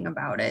talking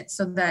about it,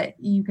 so that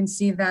you can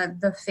see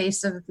that the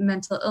face of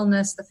mental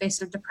illness, the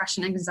face of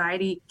depression,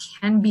 anxiety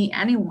can be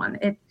anyone.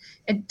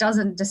 It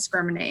doesn't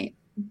discriminate.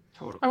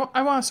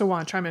 I also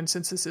want to chime in,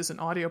 since this is an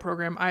audio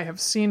program. I have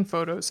seen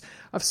photos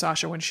of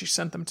Sasha when she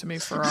sent them to me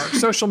for our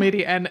social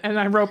media, and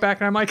I wrote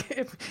back and I'm like,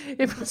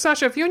 if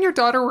Sasha, if you and your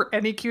daughter were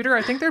any cuter,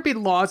 I think there'd be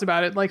laws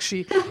about it. Like,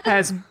 she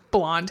has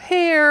blonde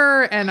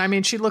hair, and I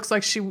mean, she looks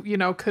like she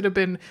could have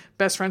been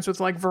best friends with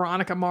like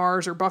Veronica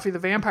Mars or Buffy the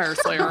Vampire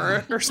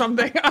Slayer or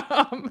something.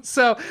 Looks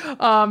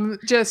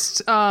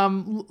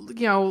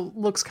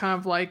kind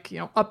of like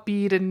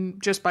upbeat,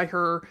 and just by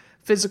her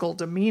physical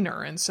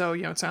demeanor. And so,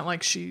 it's not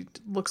like she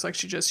looks like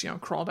she just,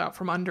 crawled out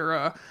from under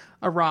a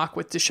rock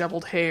with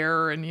disheveled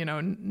hair and,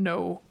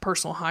 no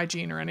personal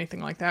hygiene or anything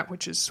like that,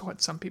 which is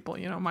what some people,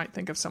 might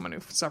think of someone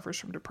who suffers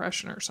from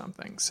depression or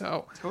something.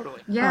 So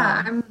totally.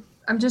 Yeah.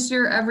 I'm just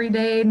your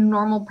everyday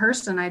normal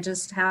person. I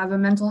just have a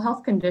mental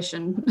health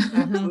condition.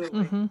 Absolutely.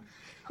 Mm-hmm.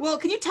 Well,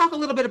 can you talk a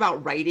little bit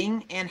about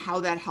writing and how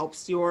that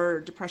helps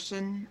your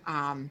depression?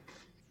 I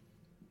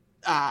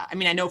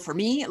know for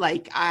me,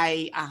 like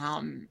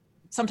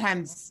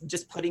sometimes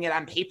just putting it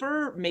on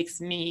paper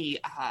makes me,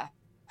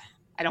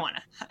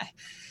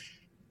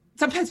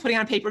 sometimes putting it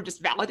on paper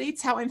just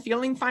validates how I'm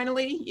feeling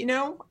finally,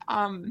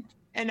 and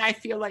I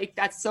feel like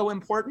that's so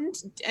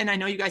important. And I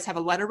know you guys have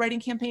a letter writing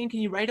campaign. Can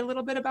you write a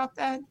little bit about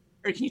that?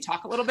 Or can you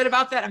talk a little bit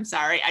about that? I'm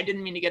sorry, I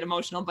didn't mean to get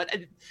emotional, but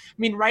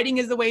writing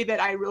is the way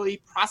that I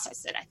really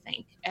process it, I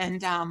think.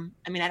 And I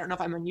don't know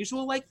if I'm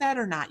unusual like that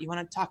or not. You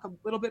want to talk a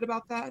little bit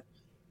about that?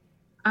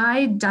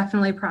 I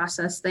definitely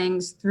process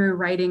things through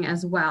writing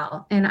as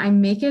well. And I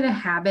make it a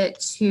habit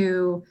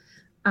to,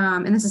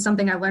 and this is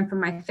something I learned from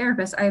my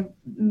therapist, I've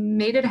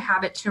made it a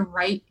habit to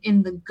write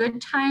in the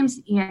good times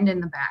and in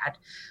the bad,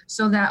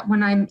 so that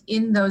when I'm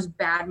in those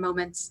bad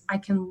moments, I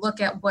can look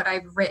at what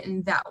I've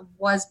written that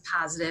was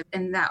positive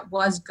and that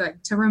was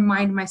good, to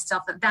remind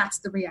myself that that's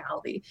the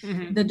reality.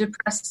 Mm-hmm. The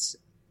depressed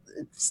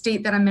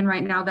state that I'm in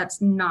right now,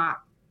 that's not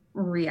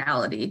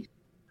reality.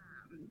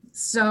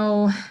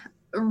 So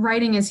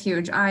writing is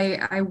huge.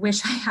 I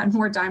wish I had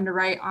more time to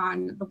write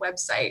on the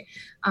website,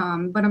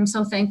 but I'm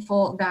so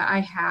thankful that I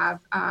have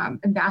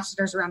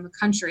ambassadors around the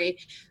country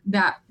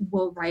that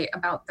will write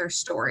about their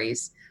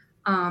stories.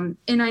 And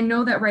I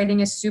know that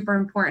writing is super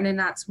important, and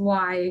that's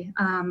why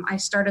I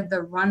started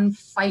the Run,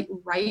 Fight,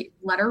 Write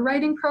letter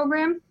writing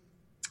program.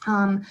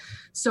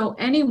 So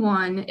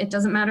anyone, it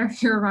doesn't matter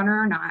if you're a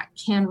runner or not,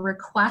 can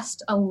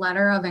request a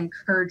letter of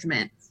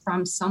encouragement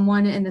from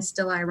someone in the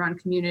Still I Run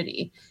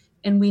community.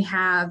 And we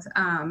have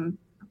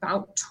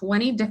about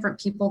 20 different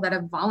people that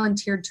have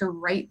volunteered to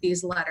write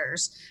these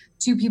letters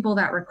to people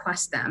that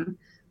request them.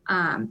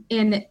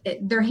 And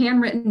they're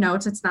handwritten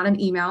notes. It's not an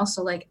email.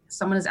 So like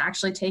someone is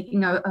actually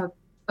taking a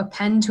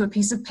pen to a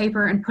piece of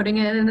paper and putting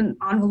it in an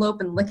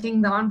envelope and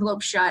licking the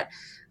envelope shut.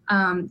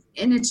 And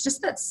it's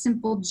just that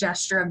simple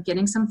gesture of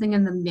getting something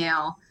in the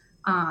mail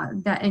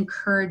that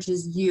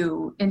encourages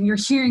you. And you're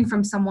hearing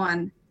from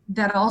someone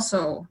that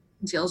also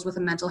deals with a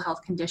mental health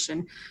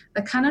condition,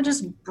 that kind of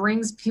just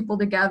brings people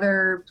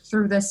together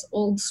through this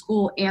old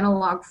school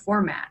analog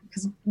format.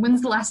 Because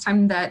when's the last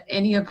time that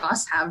any of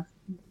us have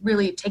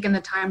really taken the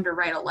time to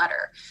write a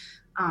letter?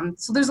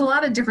 So there's a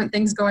lot of different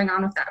things going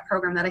on with that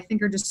program that I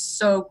think are just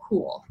so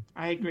cool.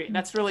 I agree.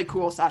 That's really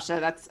cool,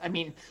 Sasha.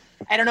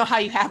 I don't know how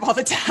you have all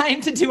the time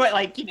to do it,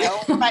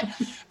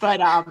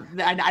 but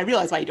I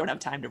realize why you don't have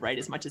time to write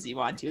as much as you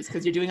want to, is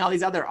because you're doing all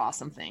these other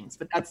awesome things.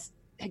 But that's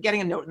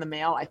getting a note in the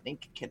mail, I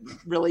think, can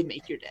really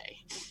make your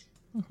day.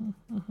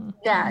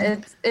 Yeah,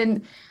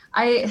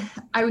 I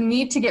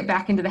need to get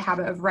back into the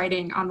habit of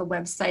writing on the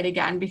website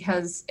again,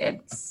 because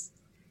it's,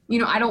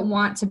 I don't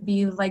want to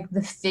be like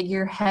the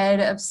figurehead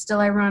of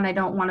Still I Run. I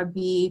don't want to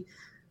be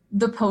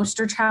the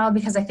poster child,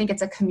 because I think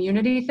it's a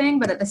community thing.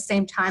 But at the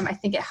same time, I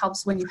think it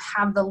helps when you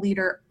have the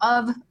leader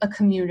of a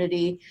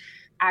community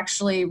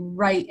actually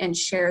write and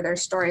share their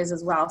stories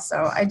as well.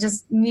 So I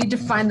just need to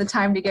find the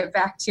time to get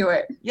back to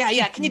it.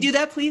 Yeah. Can you do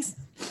that, please?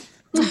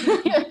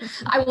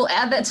 I will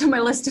add that to my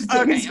list of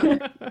things.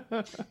 Okay.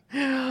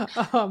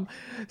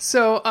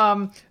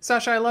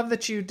 Sasha, I love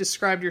that you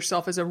described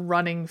yourself as a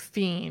running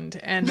fiend.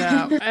 And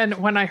and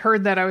when I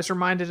heard that, I was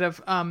reminded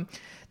of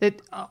that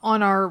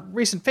on our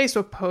recent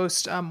Facebook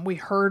post, we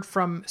heard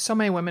from so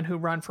many women who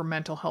run for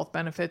mental health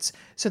benefits,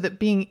 so that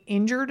being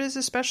injured is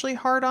especially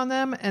hard on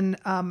them. And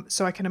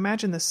so I can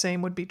imagine the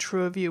same would be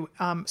true of you.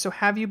 So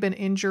have you been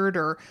injured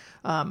or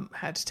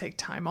had to take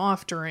time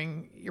off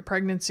during your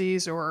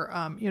pregnancies, or,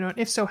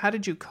 if so, how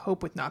did you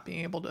cope with not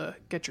being able to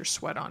get your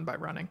sweat on by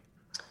running?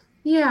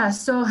 Yeah,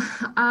 so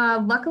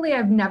luckily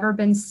I've never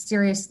been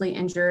seriously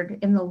injured.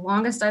 And the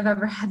longest I've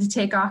ever had to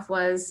take off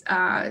was,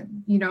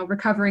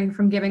 recovering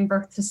from giving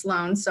birth to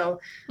Sloan.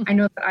 So I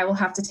know that I will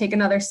have to take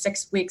another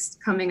 6 weeks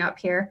coming up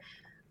here.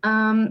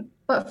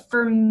 But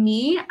for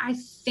me, I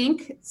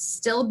think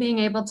still being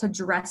able to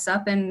dress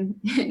up in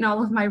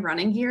all of my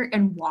running gear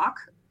and walk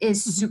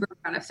is super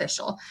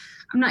beneficial.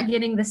 I'm not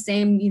getting the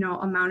same,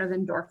 amount of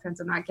endorphins.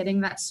 I'm not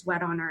getting that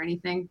sweat on or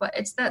anything, but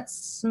it's that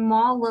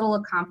small little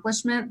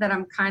accomplishment that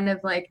I'm kind of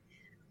like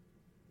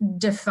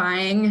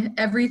defying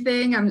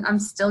everything. I'm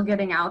still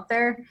getting out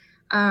there.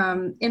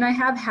 And I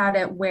have had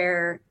it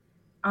where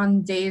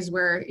on days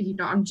where,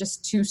 I'm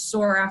just too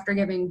sore after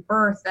giving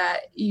birth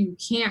that you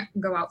can't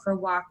go out for a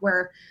walk,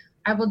 where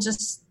I will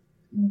just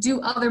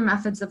do other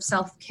methods of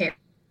self-care,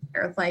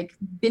 like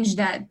binge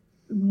that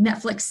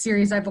Netflix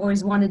series I've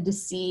always wanted to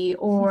see,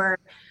 or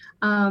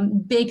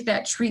bake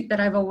that treat that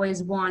I've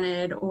always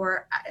wanted,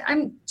 or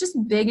I'm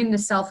just big into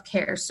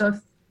self-care. So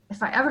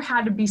if I ever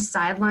had to be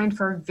sidelined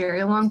for a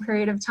very long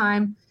period of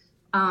time,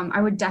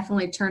 I would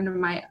definitely turn to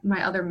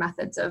my other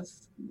methods of,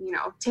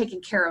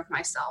 taking care of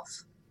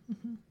myself.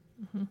 Mm-hmm.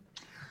 Mm-hmm.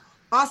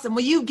 Awesome.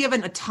 Well, you've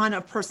given a ton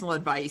of personal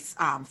advice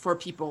for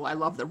people. I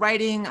love the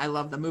writing. I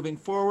love the moving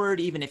forward.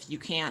 Even if you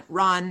can't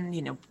run,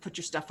 put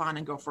your stuff on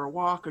and go for a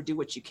walk, or do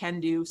what you can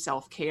do,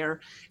 self-care.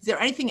 Is there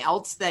anything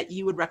else that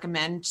you would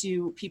recommend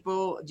to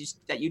people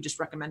that you just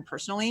recommend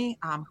personally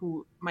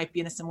who might be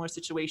in a similar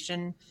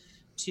situation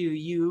to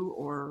you,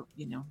 or,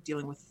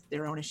 dealing with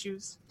their own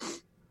issues?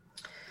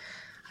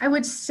 I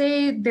would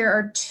say there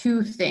are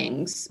two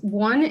things.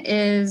 One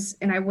is,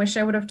 and I wish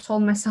I would have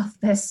told myself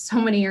this so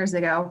many years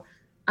ago,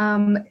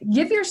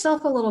 give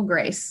yourself a little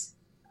grace,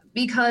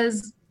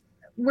 because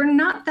we're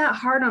not that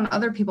hard on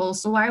other people.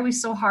 So why are we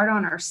so hard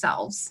on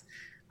ourselves?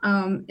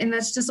 And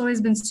that's just always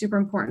been super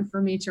important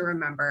for me to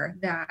remember,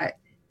 that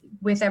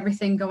with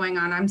everything going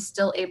on, I'm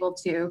still able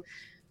to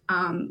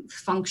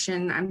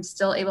function. I'm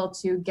still able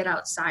to get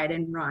outside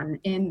and run.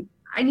 And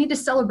I need to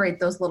celebrate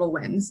those little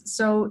wins.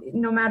 So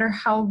no matter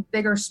how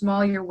big or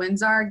small your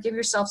wins are, give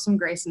yourself some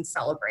grace and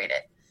celebrate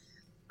it.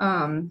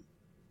 And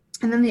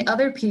then the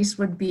other piece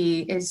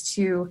is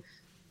to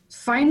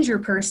find your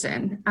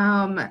person.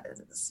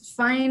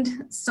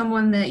 Find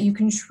someone that you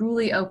can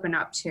truly open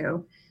up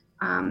to,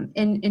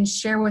 and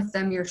share with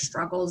them your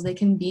struggles. They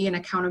can be an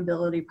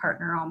accountability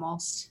partner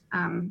almost.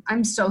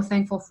 I'm so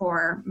thankful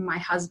for my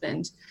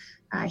husband.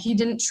 He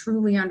didn't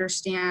truly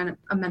understand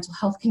a mental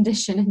health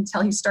condition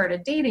until he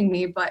started dating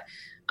me,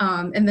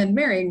 and then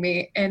marrying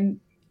me. And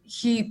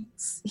he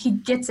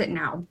gets it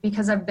now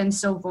because I've been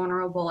so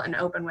vulnerable and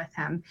open with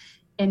him.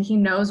 And he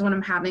knows when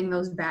I'm having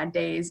those bad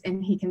days,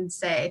 and he can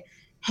say,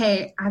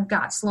 hey, I've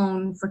got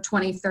Sloan for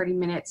 20, 30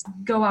 minutes.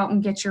 Go out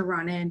and get your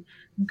run in.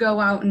 Go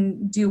out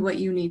and do what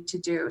you need to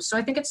do. So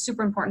I think it's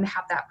super important to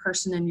have that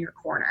person in your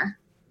corner.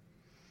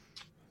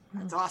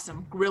 That's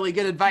awesome. Really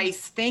good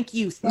advice. Thank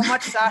you so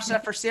much, Sasha,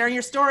 for sharing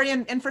your story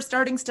and for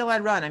starting Still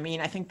I'd Run. I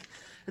mean, I think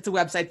it's a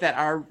website that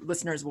our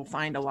listeners will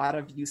find a lot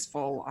of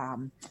useful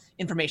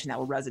information that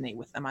will resonate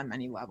with them on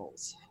many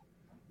levels.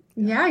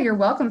 Yeah, you're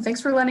welcome.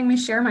 Thanks for letting me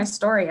share my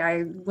story.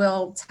 I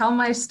will tell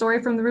my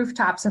story from the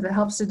rooftops if it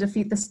helps to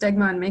defeat the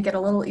stigma and make it a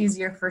little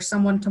easier for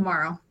someone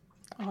tomorrow.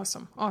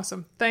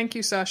 Awesome. Thank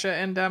you, Sasha,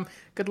 and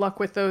good luck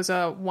with those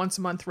once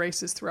a month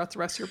races throughout the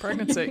rest of your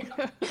pregnancy.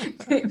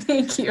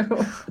 Thank you.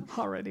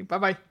 Alrighty,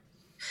 bye-bye.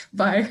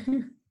 Bye.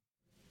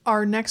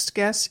 Our next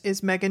guest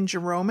is Megan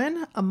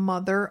Jeroman, a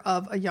mother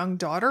of a young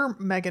daughter.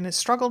 Megan has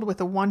struggled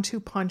with a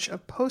 1-2 punch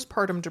of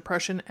postpartum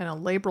depression and a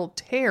labral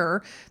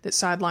tear that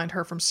sidelined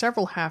her from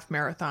several half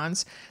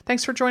marathons.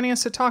 Thanks for joining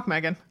us to talk,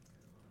 Megan.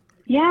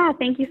 Yeah,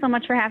 thank you so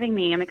much for having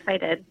me. I'm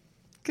excited.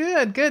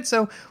 Good.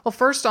 So, well,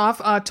 first off,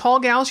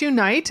 Tall Gals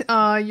Unite.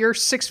 You're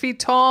 6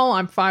 feet tall.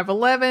 I'm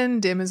 5'11".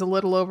 Dim is a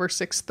little over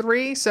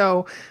 6'3".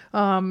 So,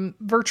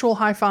 virtual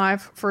high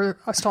five for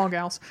us tall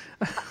gals.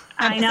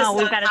 I know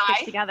we've got to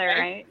stick together,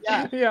 right?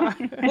 Yeah.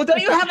 Well,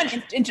 don't you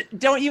have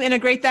don't you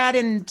integrate that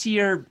into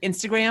your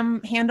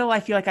Instagram handle? I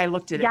feel like I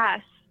looked at it.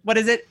 Yes. What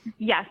is it?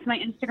 Yes, my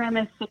Instagram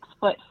is 6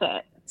 foot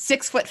fit.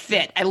 6 foot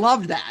fit. I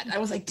love that. I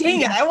was like, dang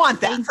it, I want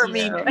that for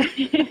me.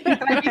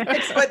 Can I be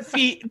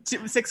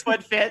 6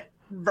 foot fit?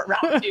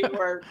 Round 2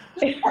 or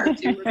part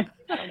 2.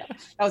 That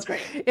was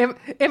great.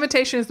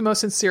 Imitation is the most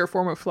sincere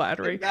form of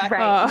flattery. Exactly.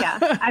 Right.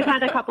 Yeah. I've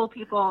had a couple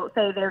people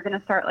say they're going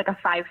to start like a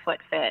 5 foot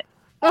fit.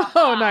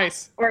 Oh,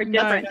 nice. Or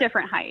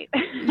different height.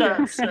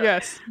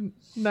 Yes.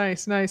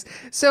 Nice.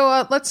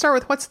 So let's start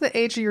with, what's the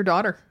age of your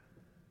daughter?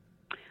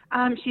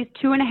 She's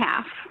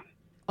 2.5.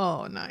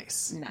 Oh,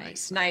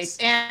 nice.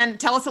 And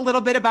tell us a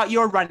little bit about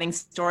your running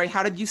story.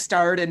 How did you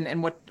start,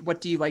 and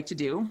what do you like to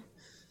do?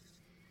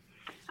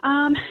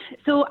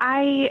 So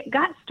I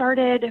got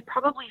started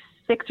probably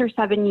 6 or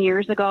 7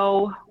 years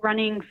ago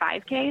running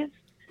 5Ks.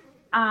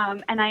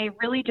 And I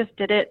really just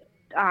did it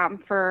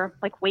for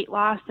like weight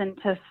loss and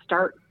to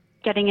start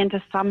getting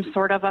into some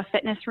sort of a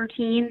fitness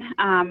routine.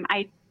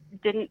 I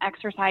didn't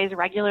exercise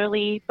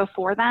regularly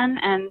before then.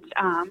 And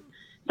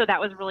so that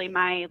was really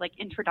my like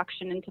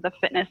introduction into the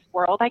fitness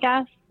world, I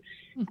guess.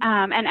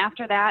 And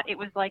after that, it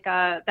was like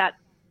that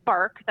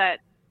spark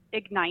that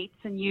ignites,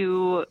 and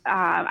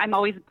I've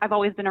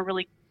always been a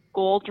really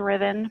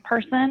goal-driven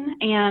person,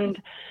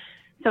 and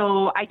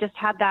so I just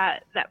had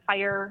that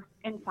fire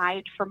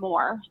inside for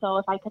more. So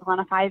if I could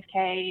run a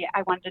 5K,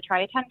 I wanted to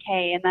try a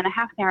 10K, and then a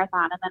half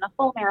marathon, and then a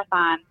full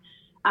marathon.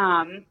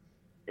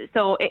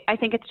 I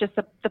think it's just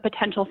the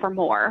potential for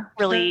more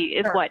really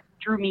is what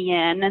drew me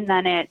in, and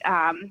then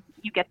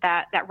you get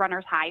that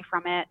runner's high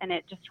from it, and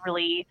it just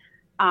really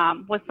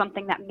was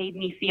something that made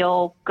me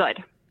feel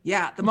good.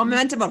 Yeah, the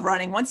momentum of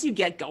running, once you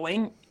get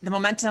going, the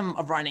momentum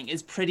of running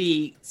is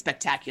pretty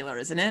spectacular,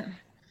 isn't it?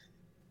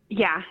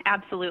 Yeah,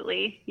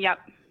 absolutely. Yep.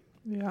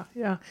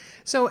 Yeah.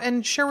 So,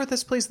 and share with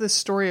us, please, the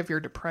story of your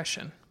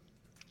depression.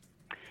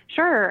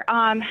 Sure.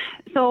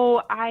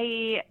 So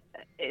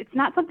it's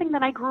not something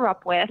that I grew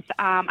up with.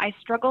 I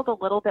struggled a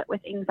little bit with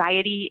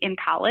anxiety in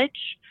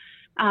college.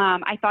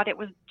 I thought it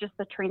was just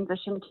the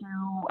transition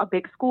to a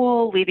big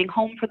school, leaving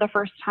home for the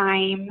first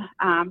time,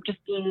 just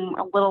being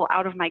a little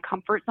out of my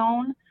comfort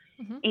zone.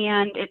 Mm-hmm.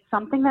 And it's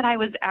something that I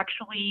was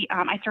actually,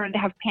 I started to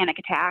have panic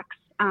attacks,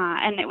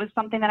 and it was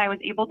something that I was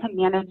able to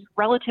manage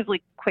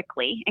relatively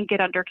quickly and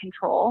get under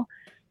control.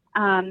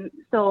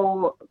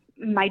 So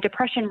my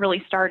depression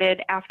really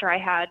started after I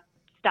had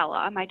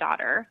Stella, my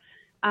daughter.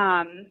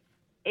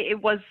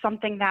 It was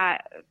something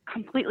that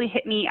completely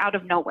hit me out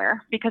of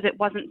nowhere because it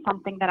wasn't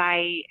something that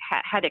I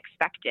had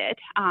expected.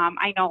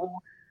 I know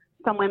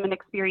some women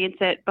experience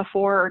it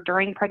before or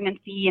during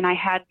pregnancy, and I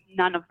had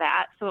none of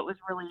that. So it was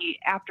really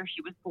after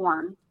she was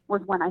born was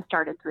when I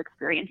started to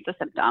experience the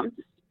symptoms.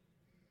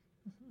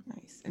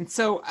 Nice. And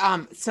so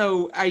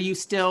are you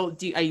still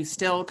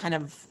kind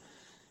of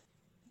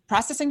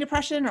processing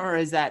depression, or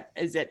is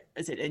it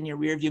in your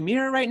rearview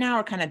mirror right now,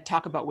 or kind of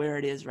talk about where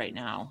it is right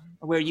now,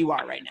 or where you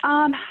are right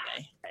now?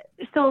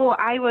 So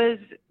I was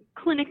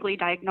clinically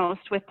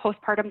diagnosed with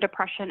postpartum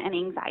depression and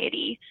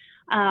anxiety.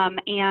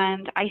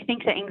 And I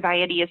think that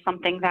anxiety is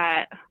something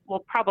that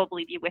will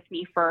probably be with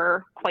me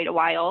for quite a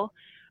while.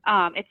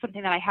 It's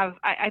something that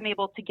I'm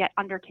able to get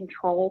under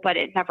control, but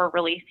it never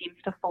really seems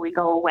to fully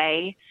go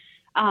away.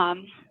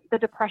 The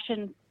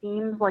depression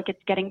seems like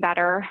it's getting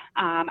better.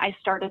 I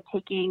started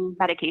taking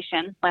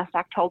medication last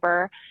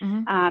October,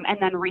 and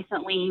then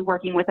recently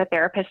working with a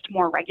therapist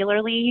more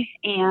regularly,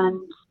 and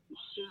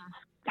she's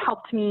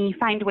helped me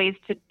find ways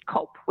to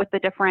cope with the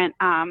different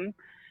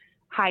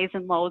highs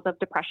and lows of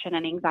depression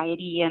and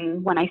anxiety.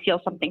 And when I feel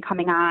something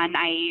coming on,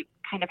 I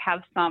kind of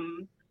have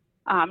some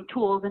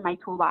tools in my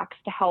toolbox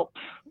to help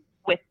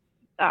with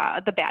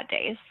the bad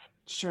days.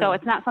 Sure. So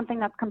it's not something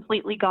that's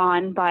completely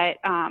gone, but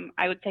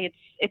I would say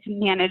it's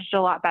managed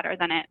a lot better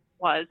than it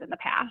was in the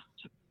past.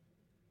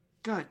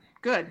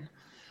 Good.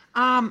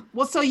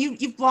 Well, so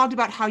you've blogged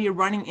about how your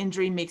running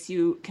injury made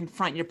you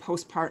confront your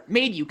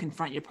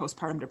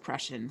postpartum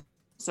depression.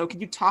 So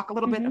could you talk a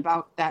little bit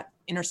about that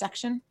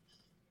intersection?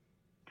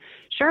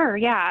 Sure.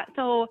 Yeah.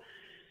 So,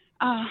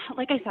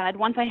 like I said,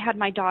 once I had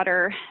my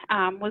daughter,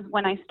 was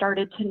when I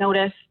started to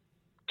notice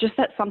just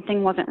that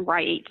something wasn't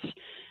right.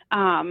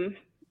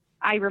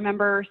 I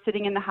remember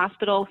sitting in the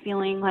hospital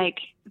feeling like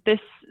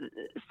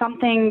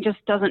something just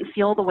doesn't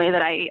feel the way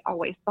that I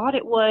always thought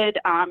it would.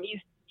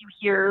 You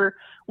hear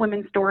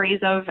women's stories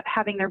of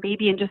having their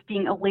baby and just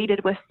being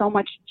elated with so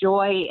much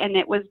joy. And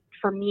it was,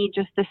 for me,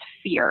 just this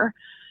fear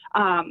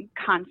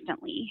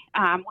constantly.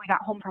 We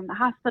got home from the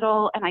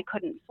hospital and I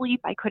couldn't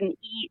sleep. I couldn't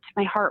eat.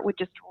 My heart would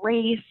just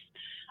race.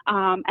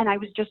 And I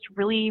was just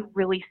really,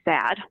 really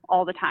sad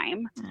all the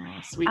time. Oh,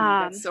 sweetie,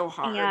 that's so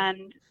hard.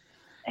 And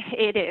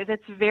it is.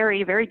 It's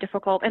very, very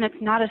difficult. And it's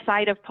not a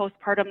side of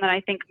postpartum that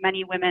I think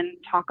many women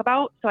talk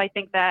about. So I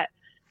think that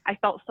I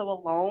felt so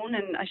alone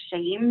and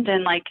ashamed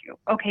and like,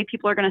 okay,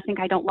 people are going to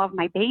think I don't love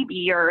my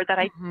baby, or that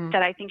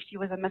I think she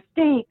was a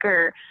mistake,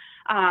 or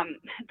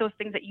those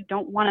things that you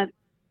don't want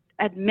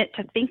to admit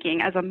to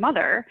thinking as a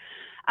mother.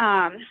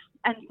 And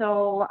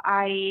so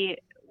I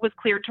was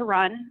cleared to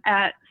run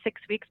at 6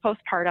 weeks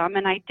postpartum,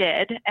 and I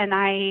did. And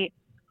I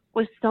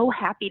was so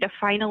happy to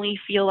finally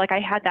feel like I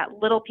had that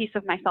little piece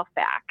of myself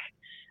back.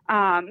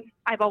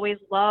 I've always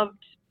loved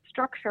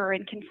structure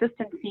and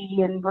consistency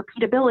and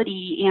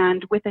repeatability,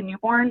 and with a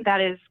newborn, that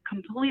is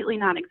completely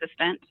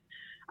non-existent.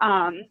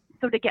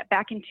 So to get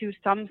back into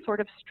some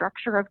sort of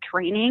structure of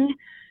training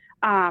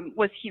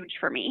was huge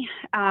for me.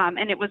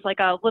 And it was like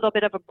a little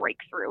bit of a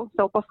breakthrough.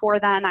 So before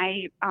then,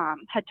 I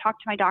had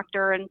talked to my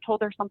doctor and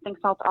told her something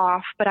felt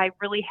off, but I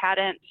really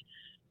hadn't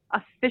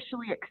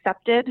officially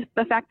accepted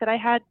the fact that I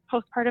had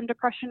postpartum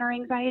depression or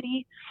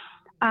anxiety.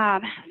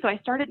 So I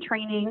started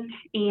training,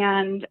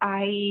 and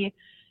I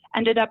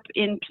ended up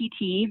in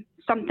PT.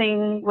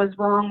 Something was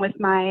wrong with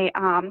my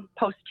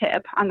post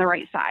tib on the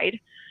right side.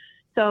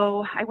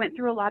 So I went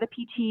through a lot of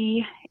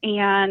PT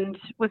and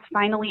was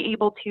finally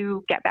able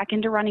to get back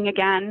into running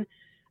again.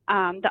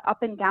 The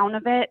up and down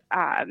of it,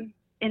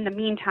 in the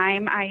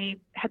meantime, I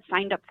had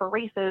signed up for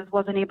races,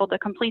 wasn't able to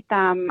complete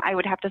them. I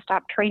would have to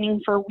stop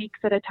training for weeks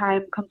at a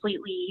time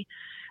completely.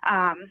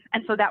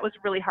 And so that was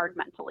really hard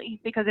mentally,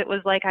 because it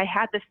was like I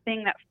had this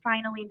thing that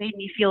finally made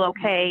me feel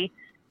okay,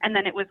 and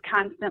then it was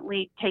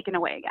constantly taken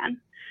away again.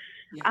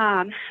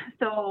 Yeah.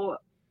 So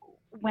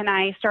when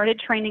I started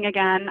training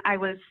again, I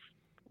was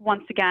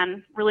once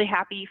again really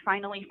happy,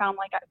 finally felt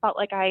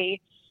like I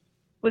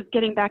was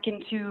getting back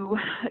to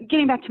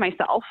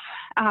myself.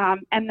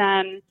 And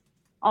then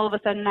all of a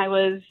sudden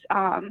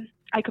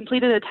I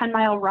completed a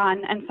 10-mile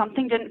run, and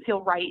something didn't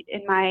feel right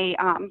in my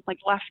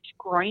left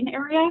groin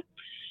area.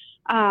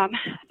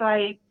 So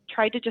I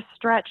tried to just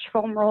stretch,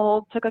 foam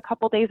rolled, took a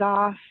couple days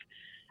off,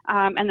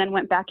 and then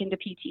went back into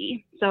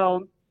PT.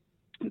 So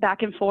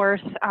back and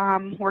forth,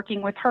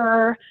 working with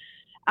her.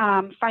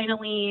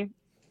 Finally,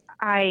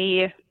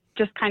 I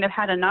just kind of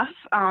had enough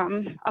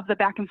of the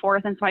back and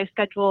forth, and so I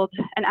scheduled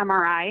an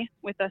MRI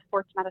with a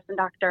sports medicine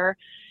doctor,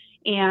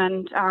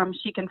 and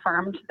she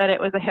confirmed that it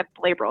was a hip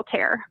labral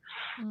tear.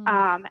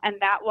 And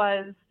that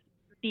was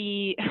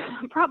the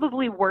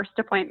probably worst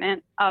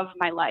appointment of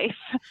my life.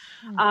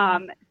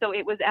 So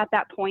it was at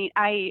that point,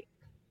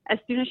 as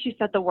soon as she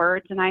said the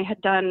words, and I had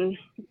done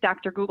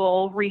Dr.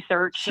 Google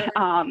research, sure.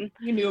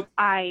 You knew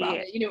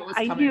I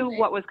knew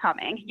what was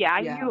coming. Yeah,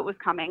 I knew it was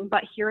coming,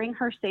 but hearing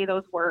her say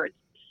those words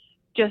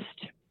just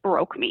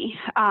broke me.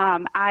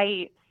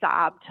 I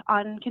sobbed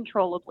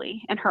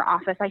uncontrollably in her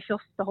office. I feel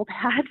so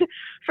bad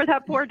for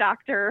that poor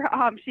doctor.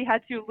 She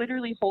had to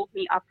literally hold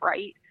me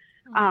upright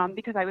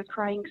because I was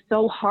crying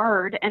so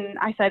hard. And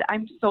I said,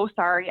 I'm so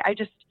sorry.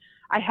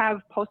 I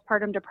have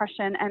postpartum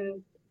depression,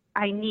 and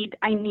I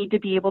need to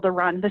be able to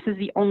run. This is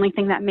the only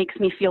thing that makes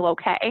me feel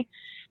okay.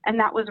 And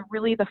that was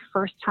really the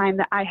first time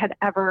that I had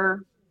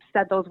ever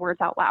said those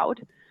words out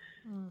loud.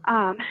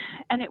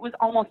 And it was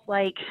almost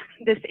like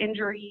this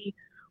injury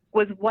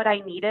was what I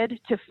needed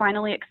to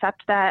finally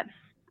accept that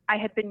I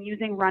had been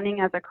using running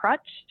as a crutch,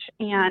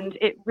 and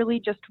it really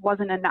just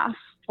wasn't enough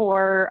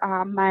for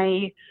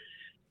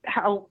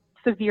how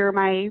severe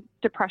my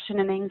depression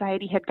and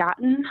anxiety had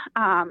gotten.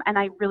 And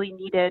I really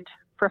needed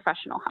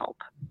professional help.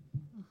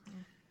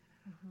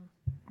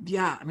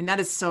 Yeah, I mean, that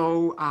is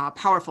so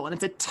powerful, and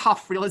it's a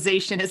tough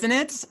realization, isn't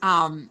it?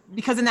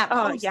 Because in that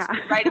post, yeah. you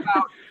write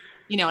about,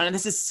 and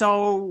this is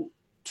so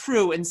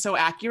true and so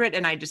accurate,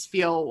 and I just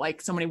feel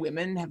like so many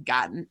women have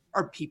gotten,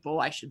 or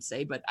people, I should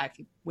say, but I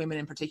think women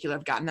in particular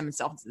have gotten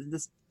themselves into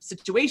this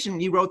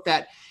situation. You wrote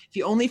that if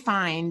you only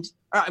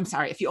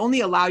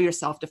allow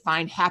yourself to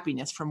find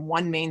happiness from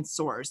one main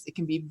source, it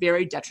can be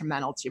very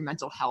detrimental to your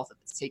mental health if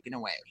it's taken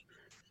away,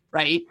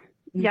 right?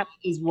 Yep.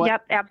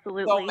 Yep,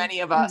 absolutely. So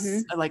many of us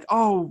are like,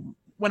 oh,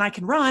 when I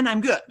can run,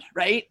 I'm good,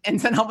 right? And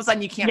then all of a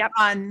sudden you can't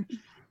run,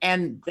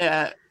 and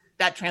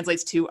that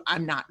translates to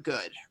I'm not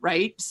good,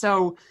 right?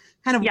 So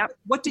kind of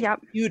what did you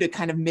do to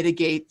kind of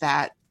mitigate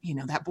that,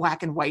 that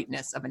black and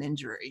whiteness of an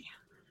injury?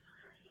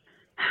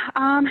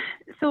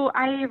 So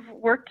I've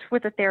worked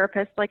with a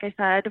therapist, like I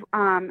said,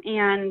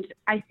 and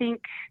I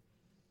think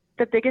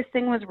the biggest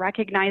thing was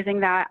recognizing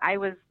that I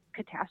was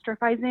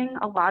catastrophizing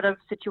a lot of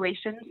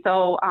situations.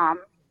 So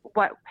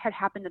what had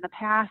happened in the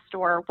past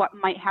or what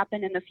might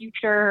happen in the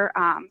future.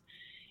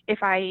 If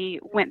I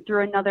went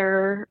through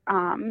another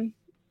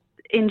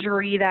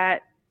injury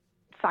that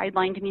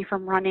sidelined me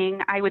from running,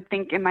 I would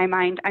think in my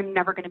mind, I'm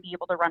never going to be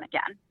able to run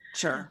again.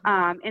 Sure.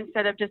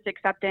 Instead of just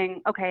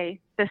accepting, okay,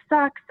 this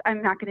sucks.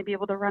 I'm not going to be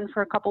able to run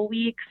for a couple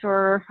weeks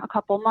or a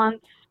couple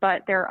months,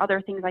 but there are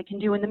other things I can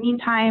do in the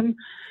meantime.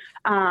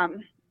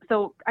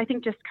 So I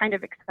think just kind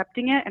of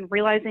accepting it and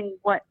realizing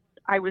what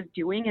I was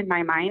doing in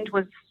my mind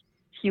was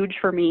huge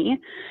for me.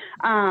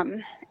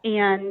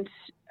 And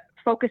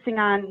focusing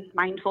on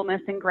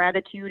mindfulness and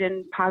gratitude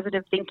and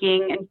positive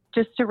thinking, and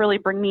just to really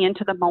bring me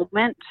into the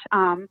moment.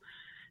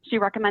 She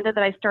recommended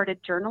that I started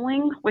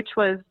journaling, which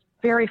was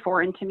very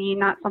foreign to me,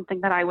 not something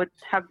that I would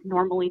have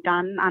normally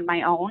done on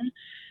my own,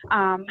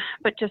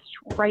 but just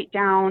write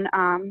down.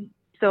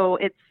 So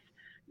it's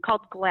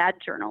called GLAD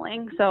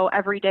journaling. So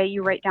every day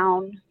you write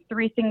down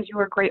 3 things you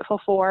were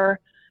grateful for,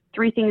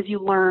 3 things you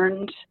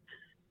learned,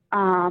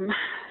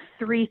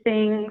 3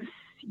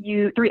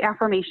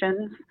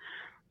 affirmations,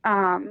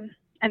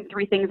 and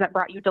 3 things that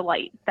brought you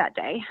delight that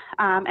day.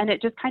 And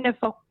it just kind of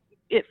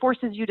it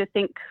forces you to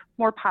think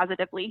more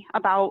positively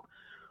about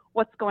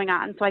what's going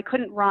on. So I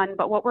couldn't run,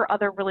 but what were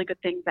other really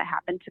good things that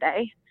happened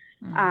today?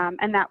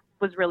 And that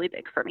was really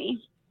big for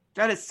me.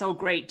 That is so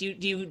great.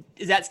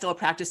 Is that still a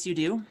practice you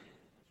do?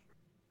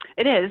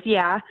 It is,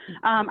 yeah.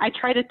 I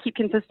try to keep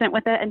consistent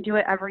with it and do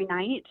it every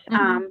night,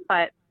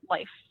 but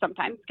life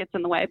sometimes gets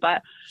in the way.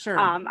 But sure.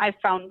 I've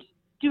found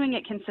doing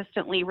it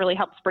consistently really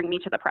helps bring me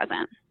to the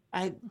present.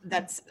 I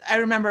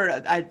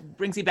remember it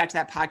brings me back to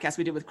that podcast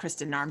we did with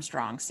Kristen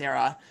Armstrong,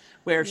 Sarah,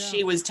 where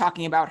she was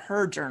talking about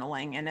her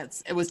journaling, and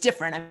it was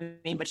different. I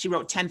mean, but she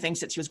wrote 10 things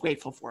that she was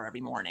grateful for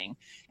every morning.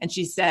 And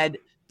she said,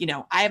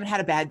 I haven't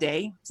had a bad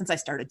day since I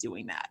started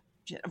doing that.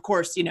 Of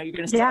course, you're going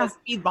to still have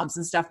speed bumps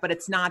and stuff, but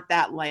it's not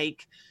that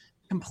like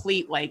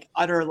complete, like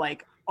utter,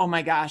 like, oh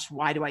my gosh,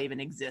 why do I even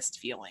exist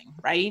feeling,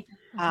 right?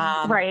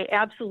 Right.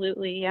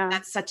 Absolutely. Yeah.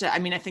 That's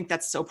I think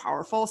that's so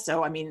powerful.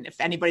 So, I mean, if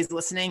anybody's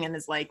listening and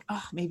is like,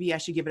 oh, maybe I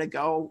should give it a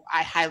go,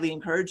 I highly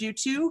encourage you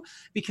to,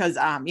 because,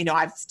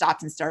 I've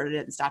stopped and started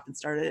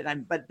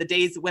it. But the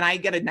days when I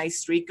get a nice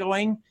streak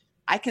going,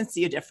 I can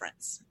see a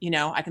difference,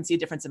 I can see a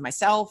difference in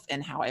myself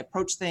and how I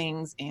approach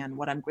things and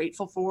what I'm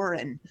grateful for.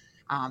 And,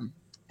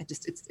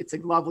 it's a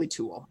lovely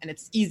tool, and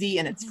it's easy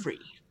and it's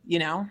free,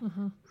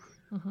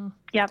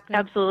 Yep,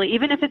 absolutely.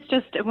 Even if it's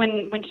just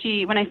when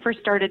I first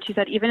started, she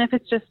said, even if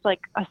it's just like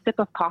a sip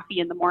of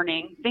coffee in the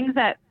morning, things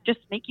that just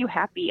make you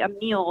happy, a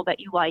meal that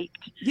you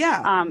liked,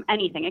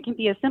 anything. It can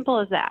be as simple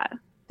as that.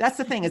 That's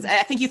the thing is,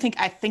 I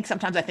think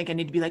sometimes I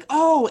need to be like,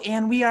 oh,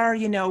 and we are,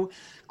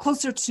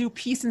 closer to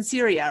peace in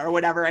Syria or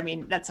whatever. I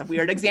mean, that's a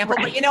weird example,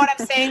 but you know what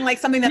I'm saying? Like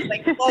something that's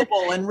like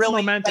global and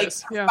really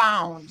momentous, like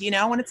profound,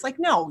 and it's like,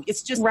 no,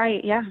 it's just,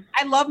 right. Yeah.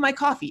 I love my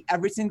coffee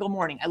every single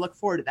morning. I look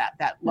forward to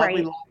that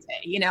lovely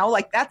latte,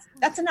 like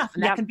that's enough.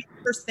 And that can be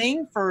the first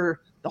thing for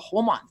the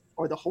whole month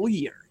or the whole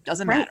year.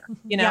 Doesn't matter,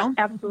 Yeah,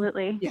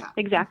 absolutely. Yeah,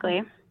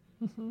 exactly.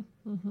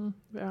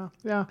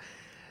 Yeah.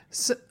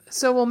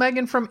 So, well,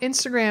 Megan, from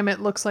Instagram, it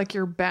looks like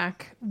you're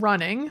back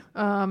running.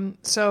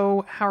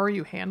 So how are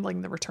you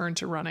handling the return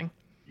to running,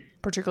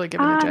 particularly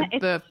given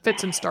the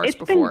fits and starts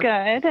before? It's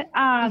been good.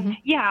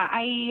 Yeah,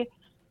 I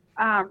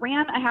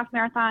ran a half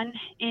marathon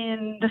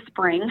in the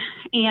spring,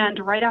 and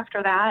right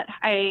after that,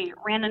 I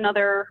ran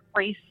another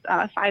race,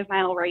 a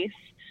 5-mile race,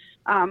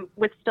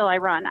 with Still I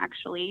Run,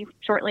 actually,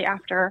 shortly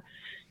after.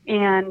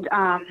 And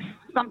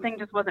something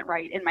just wasn't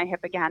right in my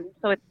hip again.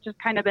 So it's just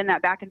kind of been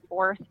that back and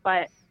forth,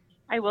 but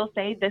I will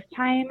say this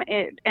time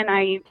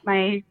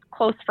my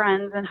close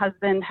friends and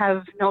husband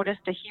have noticed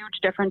a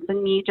huge difference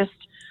in me. Just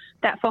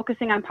that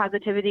focusing on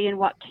positivity and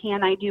what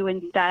can I do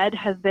instead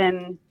has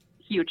been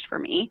huge for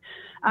me.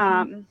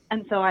 And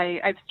so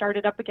I've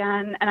started up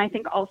again. And I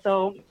think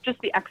also just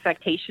the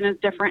expectation is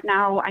different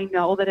now. I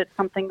know that it's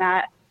something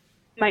that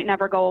might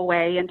never go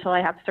away until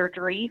I have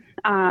surgery.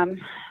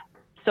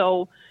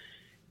 So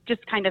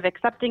just kind of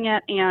accepting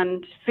it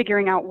and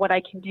figuring out what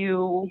I can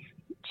do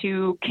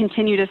to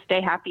continue to stay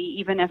happy,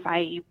 even if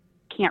I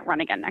can't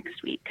run again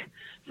next week.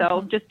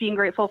 So just being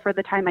grateful for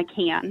the time I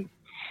can.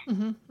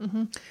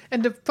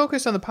 And to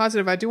focus on the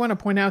positive, I do want to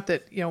point out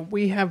that,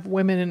 we have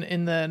women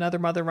in the Another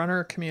Mother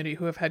Runner community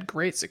who have had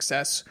great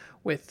success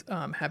with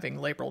having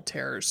labral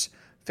tears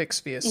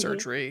fixed via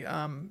surgery.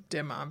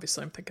 Dim,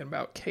 obviously, I'm thinking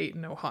about Kate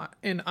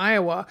in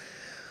Iowa,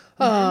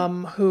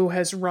 who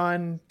has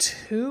run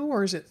 2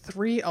 or is it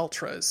 3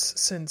 ultras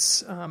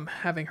since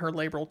having her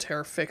labral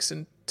tear fixed.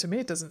 And to me,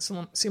 it doesn't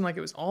seem like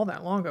it was all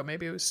that long ago.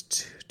 Maybe it was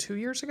 2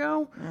 years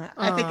ago.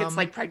 I think it's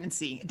like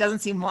pregnancy. It doesn't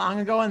seem long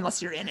ago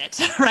unless you're in it,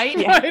 right?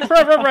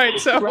 Right.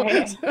 So,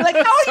 like,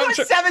 how are you in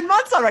 7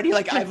 months already?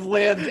 Like, I've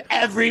lived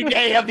every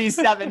day of these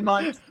 7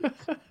 months.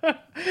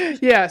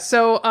 Yeah.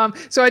 So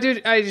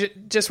I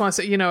just want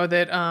to say,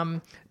 that,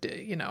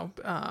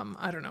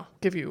 I don't know,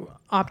 give you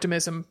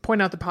optimism,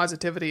 point out the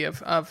positivity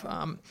of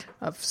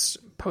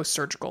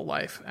post-surgical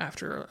life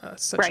after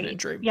such an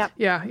injury. Yep.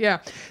 Yeah.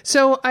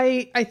 So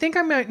I think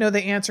I might know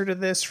the answer to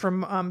this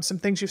from some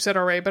things you've said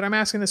already, but I'm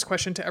asking this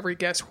question to every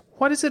guest.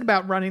 What is it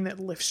about running that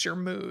lifts your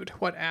mood?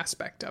 What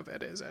aspect of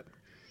it is it?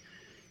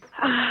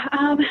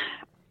 I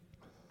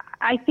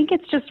think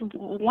it's just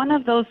one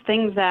of those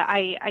things that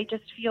I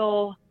just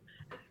feel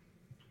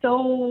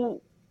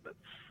so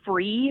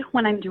free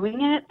when I'm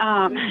doing it,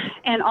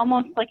 and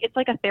almost like it's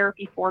like a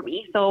therapy for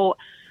me. So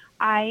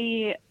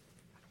I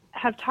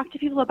have talked to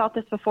people about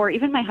this before,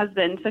 even my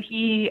husband. So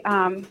he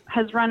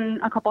has run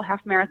a couple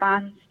half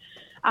marathons,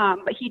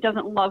 but he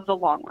doesn't love the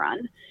long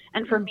run.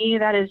 And for me,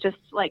 that is just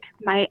like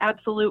my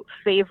absolute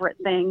favorite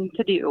thing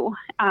to do.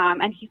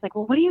 And he's like,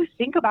 well, what do you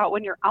think about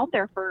when you're out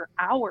there for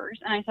hours?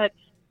 And I said,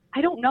 I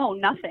don't know,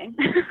 nothing.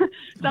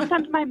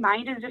 Sometimes my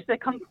mind is just a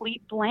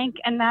complete blank.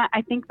 And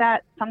I think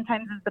that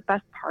sometimes is the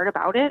best part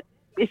about it.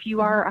 If you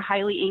are a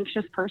highly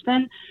anxious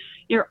person,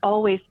 you're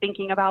always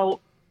thinking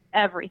about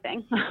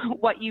everything,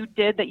 what you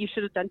did that you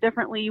should have done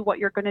differently, what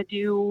you're going to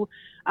do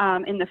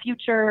in the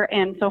future.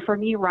 And so for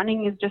me,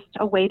 running is just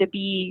a way to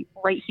be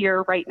right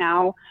here, right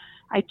now.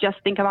 I just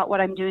think about what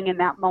I'm doing in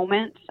that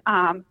moment.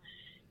 And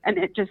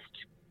it just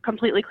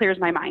completely clears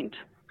my mind.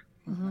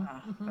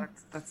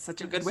 That's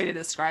such a good way to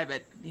describe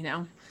it,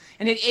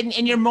 and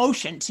in your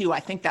motion too. I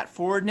think that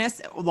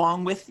forwardness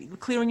along with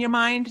clearing your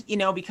mind,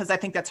 because I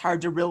think that's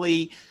hard to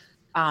really,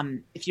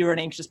 if you're an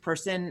anxious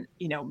person,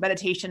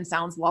 meditation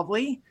sounds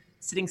lovely.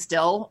 Sitting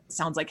still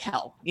sounds like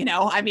hell,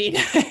 I mean,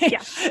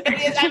 Yeah.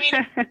 it is. I mean,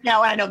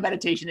 I know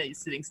meditation is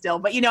sitting still,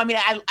 but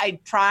I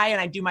try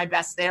and I do my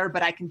best there,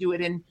 but I can do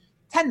it in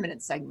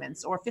 10-minute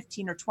segments or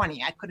 15 or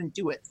 20. I couldn't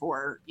do it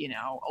for,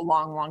 a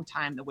long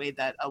time, the way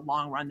that a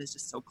long run is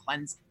just so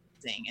cleansing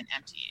and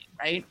emptying,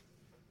 right?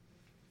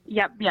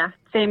 Yep. Yeah.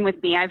 Same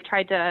with me. I've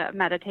tried to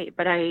meditate,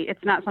 but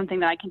it's not something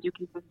that I can do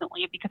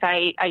consistently because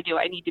I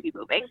need to be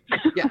moving.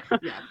 Yeah,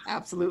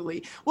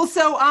 absolutely. Well,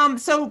 so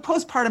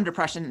postpartum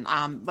depression,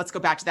 let's go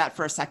back to that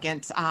for a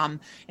second.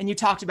 And you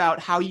talked about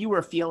how you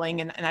were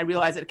feeling, and I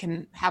realize it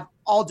can have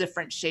all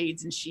different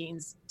shades and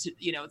sheens to,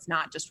 it's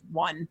not just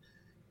one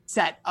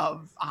set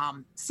of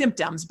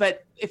symptoms,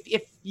 but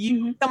if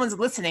someone's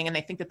listening and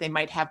they think that they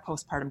might have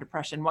postpartum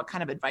depression, what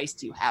kind of advice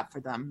do you have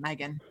for them,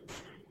 Megan?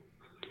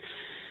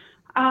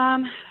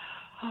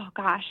 Oh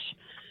gosh,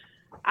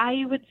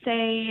 I would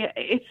say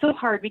it's so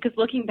hard because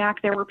looking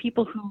back, there were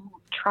people who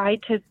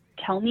tried to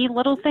tell me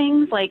little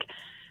things like,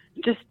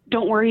 just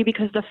don't worry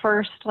because the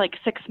first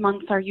 6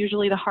 months are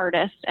usually the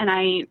hardest. And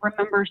I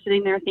remember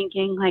sitting there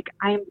thinking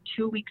I'm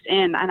 2 weeks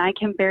in and I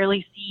can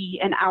barely see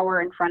an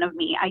hour in front of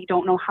me. I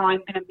don't know how I'm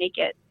going to make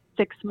it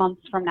 6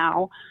 months from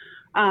now.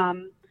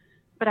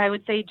 But I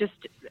would say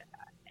just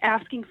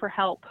asking for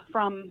help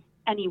from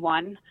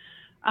anyone,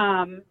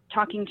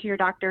 talking to your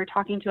doctor,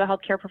 talking to a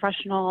healthcare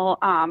professional,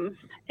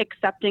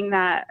 accepting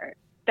that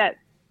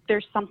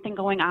there's something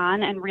going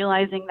on and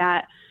realizing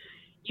that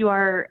you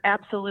are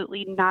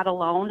absolutely not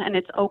alone and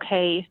it's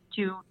okay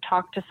to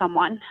talk to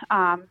someone,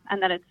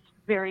 and that it's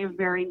very,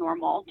 very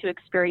normal to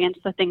experience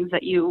the things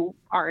that you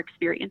are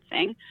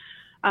experiencing.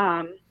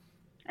 And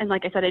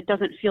like I said, it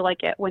doesn't feel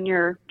like it when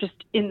you're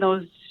just in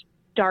those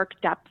dark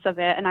depths of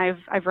it. And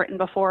I've written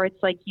before,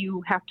 it's like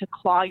you have to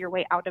claw your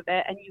way out of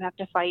it and you have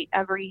to fight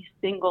every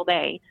single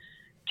day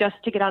just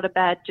to get out of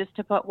bed, just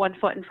to put one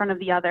foot in front of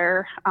the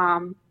other.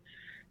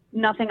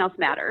 Nothing else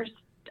matters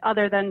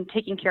other than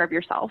taking care of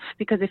yourself,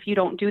 because if you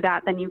don't do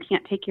that, then you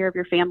can't take care of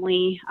your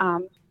family,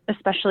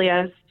 especially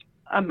as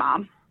a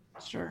mom.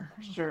 Sure,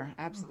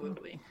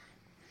 absolutely.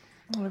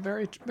 Well,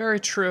 very,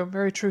 very true.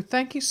 Very true.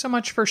 Thank you so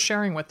much for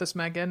sharing with us,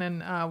 Megan,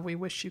 and we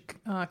wish you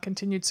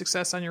continued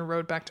success on your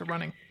road back to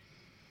running.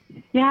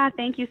 Yeah,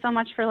 thank you so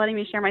much for letting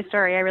me share my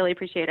story. I really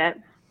appreciate it.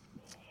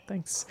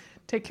 Thanks.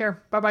 Take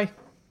care. Bye-bye.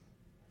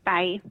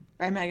 Bye.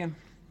 Bye, Megan.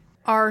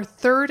 Our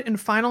third and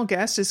final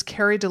guest is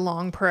Carrie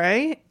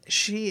DeLongpre.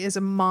 She is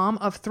a mom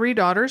of 3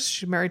 daughters.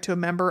 She's married to a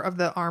member of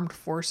the armed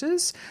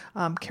forces.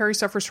 Carrie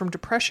suffers from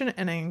depression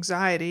and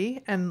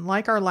anxiety. And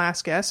like our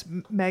last guest,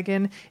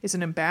 Megan is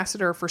an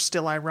ambassador for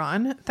Still I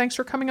Run. Thanks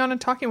for coming on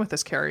and talking with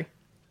us, Carrie.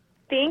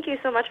 Thank you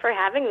so much for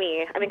having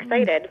me. I'm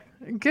excited.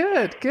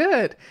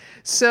 Good.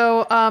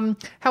 So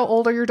how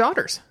old are your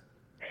daughters?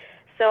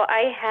 So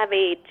I have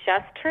a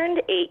just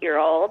turned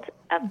 8-year-old,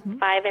 a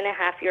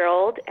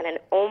 5.5-year-old, and an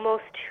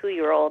almost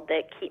 2-year-old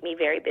that keep me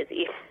very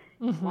busy.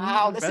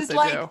 Wow, this bet is they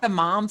like do. the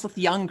Moms with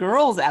Young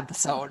Girls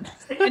episode.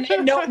 And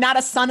no, not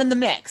a son in the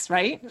mix,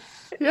 right?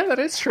 Yeah, that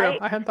is true.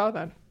 I hadn't thought of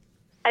that.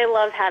 I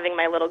love having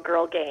my little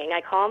girl gang.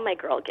 I call them my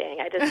girl gang.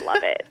 I just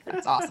love it.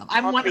 That's awesome.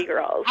 All 3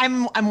 girls.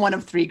 I'm one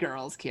of 3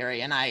 girls,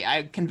 Carrie, and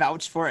I can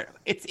vouch for it.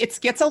 It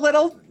gets a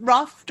little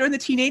rough during the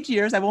teenage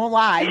years, I won't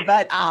lie,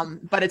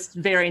 but it's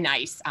very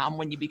nice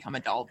when you become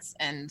adults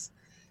and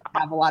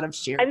have a lot of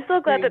shared. I'm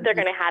so glad that they're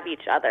going to have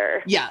each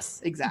other.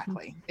 Yes,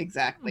 exactly.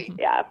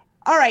 Yeah.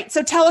 All right,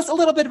 so tell us a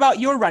little bit about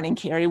your running,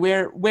 Carrie.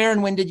 Where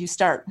and when did you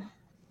start?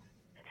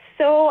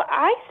 So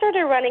I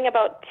started running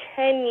about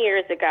 10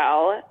 years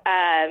ago.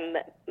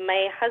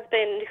 My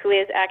husband, who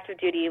is active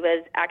duty,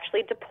 was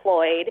actually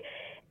deployed,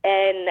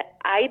 and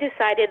I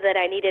decided that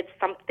I needed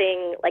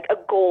something like a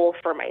goal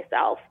for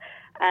myself.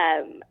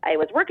 I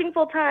was working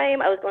full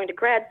time. I was going to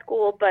grad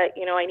school, but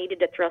I needed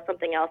to throw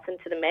something else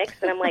into the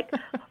mix. And I'm like,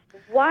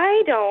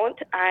 why don't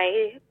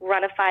I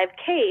run a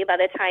 5K by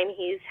the time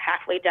he's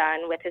halfway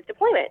done with his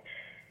deployment?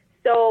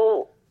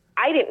 So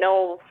I didn't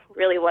know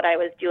really what I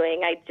was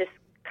doing. I just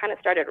kind of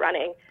started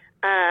running,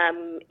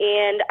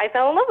 and I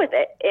fell in love with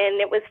it. And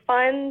it was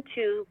fun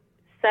to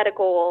set a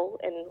goal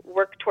and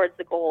work towards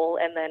the goal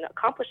and then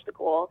accomplish the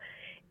goal.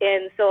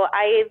 And so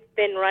I've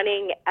been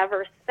running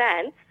ever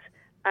since.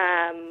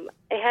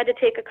 I had to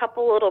take a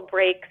couple little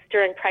breaks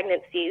during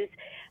pregnancies,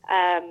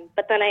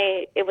 but then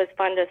it was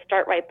fun to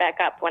start right back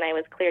up when I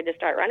was cleared to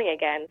start running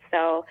again.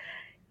 So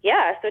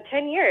yeah, so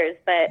 10 years,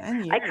 but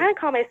 10 years. I kind of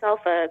call myself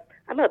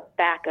I'm a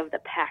back of the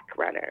pack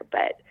runner,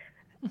 but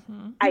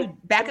I'm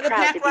Back of the proud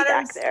pack to be back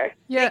runners? there.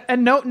 Yeah,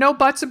 and no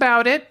buts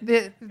about it.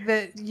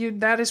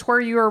 That is where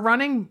you are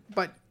running,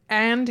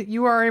 and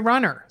you are a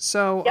runner.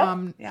 So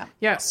Yep. Yeah.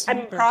 yes,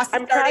 I'm Cross the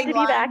proud to starting be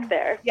line. back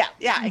there.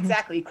 Yeah,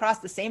 exactly. You cross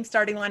the same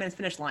starting line and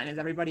finish line as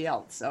everybody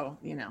else. So,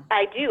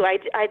 I do. I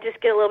just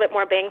get a little bit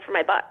more bang for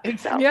my buck.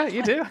 So. yeah,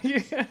 you do.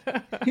 you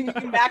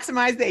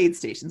maximize the aid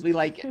stations. We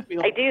like it.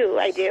 I do.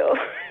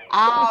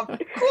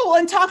 Cool.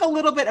 And talk a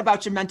little bit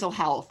about your mental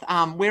health.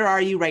 Where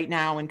are you right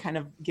now, and kind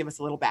of give us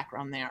a little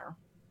background there.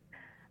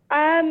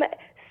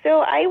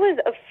 So I was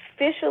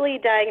officially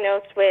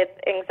diagnosed with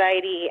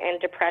anxiety and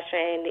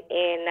depression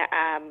in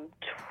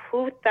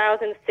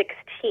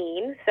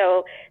 2016,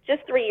 so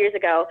just 3 years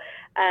ago.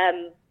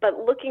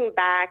 But looking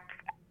back,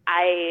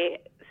 I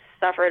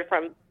suffered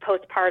from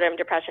postpartum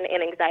depression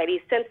and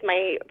anxiety since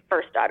my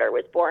first daughter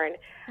was born.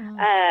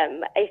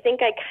 I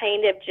think I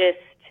kind of just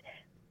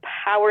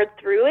powered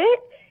through it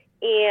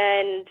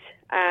and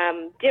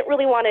didn't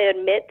really want to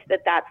admit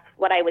that that's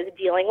what I was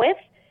dealing with.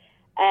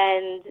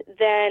 And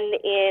then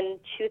in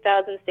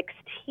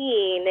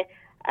 2016,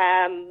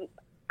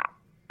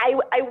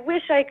 I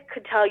wish I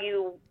could tell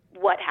you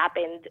what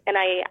happened, and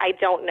I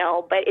don't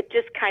know, but it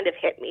just kind of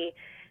hit me.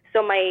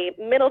 So my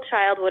middle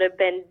child would have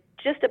been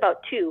just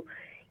about 2,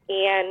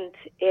 and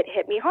it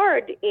hit me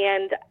hard,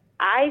 and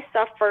I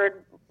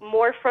suffered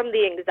more from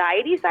the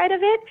anxiety side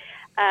of it,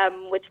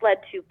 which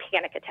led to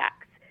panic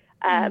attacks.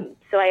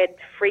 So I had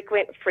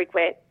frequent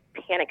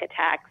panic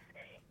attacks.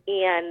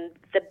 And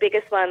the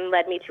biggest one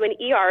led me to an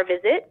ER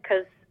visit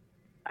because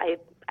I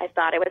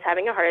thought I was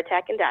having a heart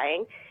attack and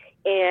dying.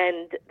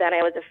 And then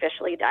I was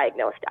officially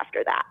diagnosed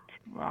after that.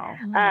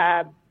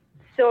 Wow.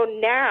 So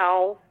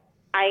now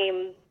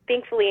I'm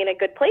thankfully in a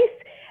good place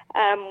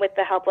with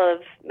the help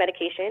of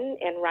medication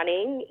and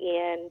running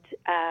and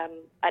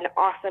an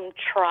awesome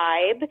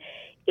tribe.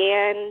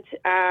 And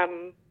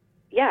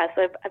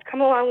so I've come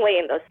a long way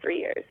in those 3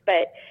 years.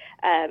 But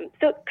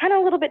so kind of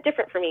a little bit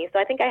different for me. So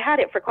I think I had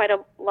it for quite a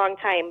long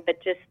time,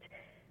 but just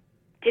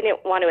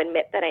didn't want to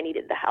admit that I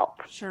needed the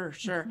help. Sure.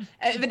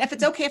 If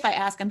it's okay if I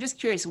ask, I'm just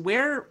curious,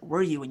 where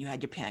were you when you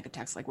had your panic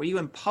attacks? Like, were you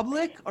in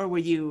public, or were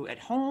you at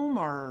home,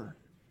 or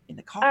in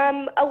the car?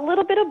 A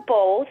little bit of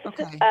both.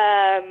 Okay.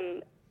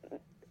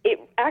 It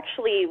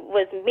actually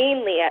was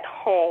mainly at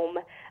home.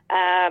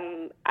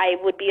 I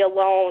would be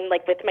alone,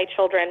 like with my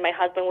children. My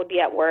husband would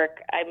be at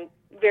work. I'm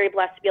very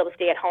blessed to be able to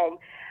stay at home.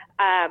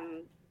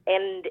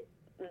 And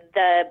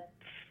the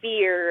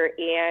fear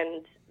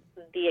and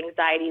the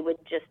anxiety would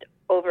just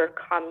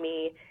overcome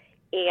me,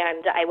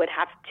 and I would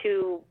have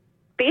to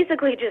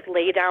basically just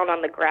lay down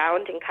on the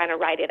ground and kind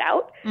of ride it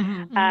out.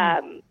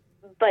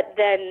 But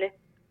then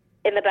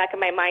in the back of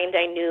my mind,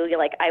 I knew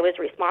I was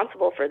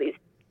responsible for these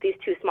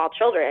 2 small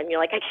children.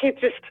 I can't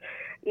just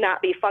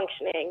not be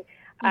functioning.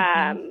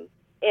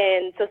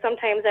 And so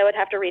sometimes I would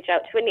have to reach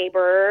out to a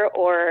neighbor,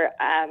 or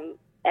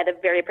at a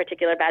very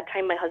particular bad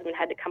time, my husband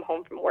had to come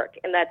home from work.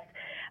 And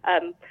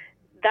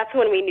that's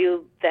when we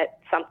knew that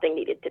something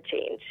needed to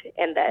change,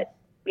 and that,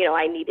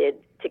 I needed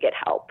to get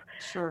help.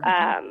 Sure.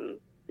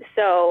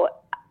 So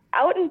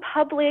out in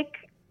public,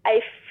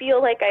 I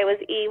feel like I was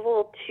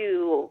able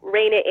to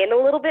rein it in a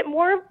little bit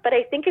more, but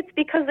I think it's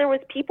because there was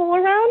people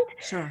around.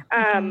 Sure.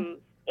 And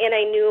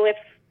I knew if,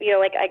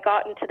 I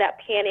got into that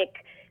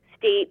panic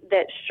state,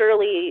 that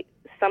surely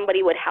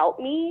somebody would help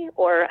me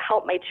or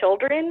help my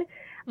children.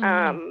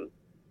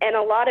 And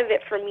a lot of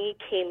it for me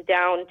came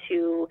down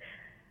to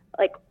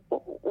like,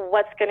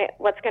 what's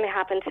gonna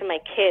happen to my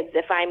kids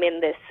if I'm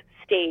in this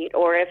state,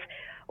 or if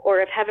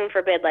heaven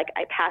forbid, like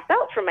I pass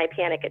out from my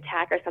panic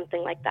attack or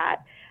something like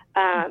that.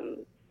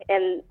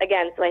 And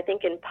again, so I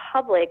think in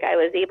public, I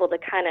was able to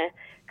kind of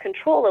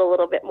control it a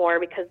little bit more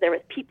because there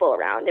was people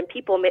around, and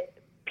people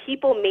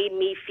made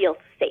me feel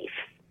safe.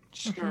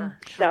 Sure.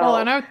 So, Well,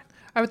 and I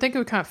would think it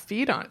would kind of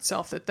feed on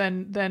itself, that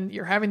then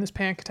you're having this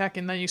panic attack,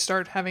 and then you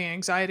start having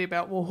anxiety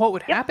about, well, what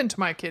would happen to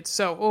my kids?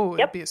 So,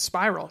 it'd be a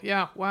spiral.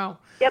 Yeah. Wow.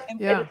 Yep.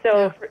 Yeah. And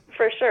so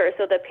for sure.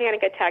 So the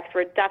panic attacks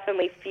were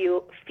definitely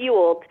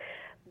fueled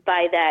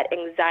by that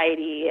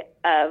anxiety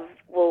of,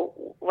 well,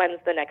 when's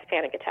the next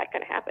panic attack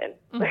going to happen?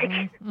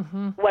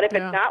 What if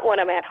it's not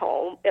when I'm at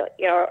home,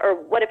 or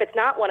what if it's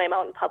not when I'm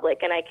out in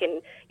public and I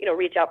can,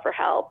 reach out for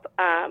help?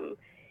 And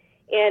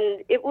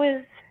it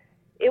was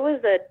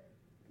a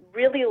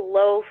really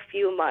low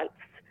few months.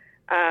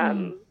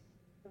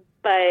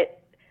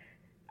 But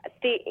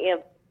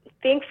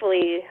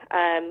thankfully,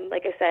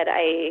 like I said,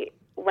 I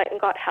went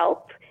and got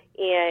help,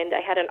 and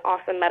I had an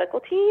awesome medical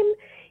team,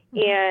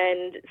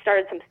 and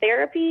started some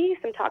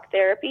talk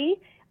therapy,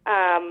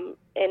 and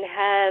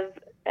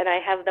I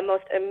have the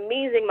most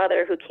amazing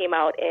mother who came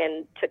out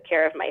and took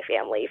care of my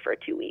family for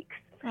 2 weeks.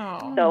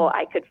 Oh. So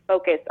I could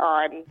focus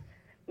on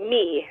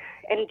me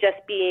and just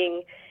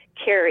being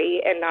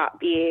Carrie and not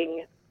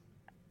being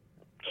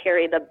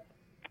Carrie the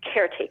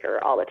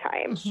caretaker all the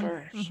time.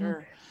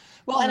 Sure.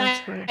 Well, and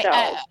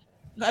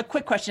that's a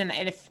quick question,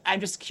 and if I'm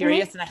just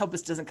curious, and I hope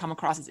this doesn't come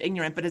across as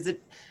ignorant, but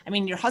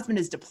your husband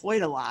is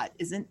deployed a lot,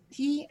 isn't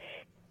he?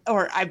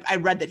 Or I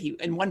read that he,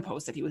 in one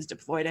post, that he was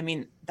deployed. I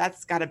mean,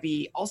 that's got to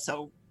be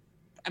also,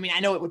 I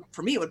know it would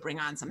bring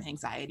on some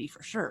anxiety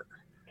for sure.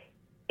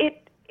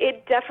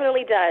 It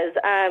definitely does.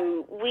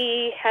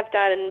 We have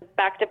done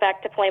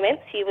back-to-back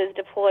deployments. He was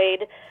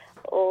deployed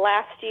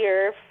last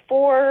year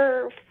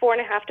for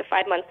 4.5 to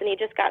 5 months, and he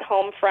just got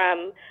home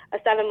from a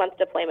 7-month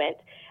deployment.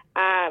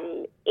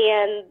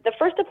 And the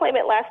first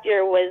deployment last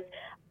year was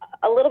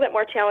a little bit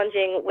more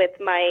challenging with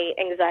my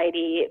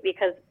anxiety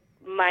because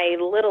my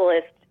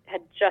littlest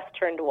had just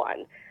turned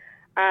 1.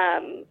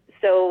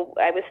 So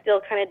I was still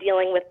kind of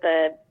dealing with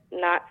the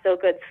not so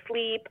good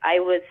sleep. I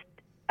was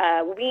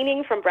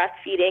weaning from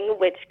breastfeeding,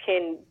 which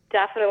can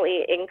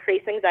definitely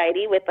increase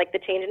anxiety with like the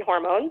change in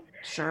hormones.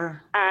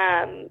 Sure.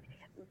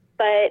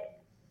 But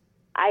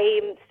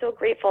I'm so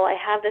grateful. I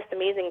have this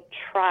amazing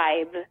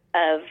tribe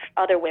of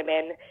other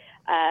women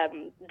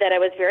that I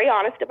was very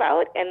honest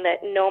about, and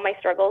that know my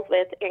struggles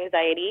with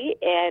anxiety,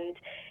 and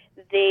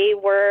they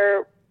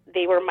were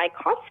my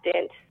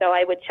constant. So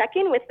I would check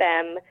in with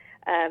them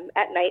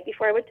at night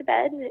before I went to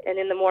bed, and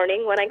in the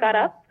morning when I got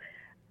up.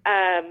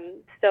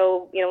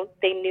 So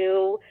they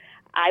knew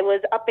I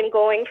was up and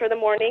going for the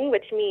morning,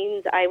 which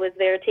means I was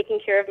there taking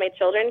care of my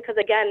children. Because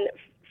again,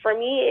 for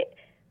me,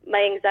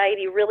 my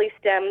anxiety really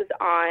stems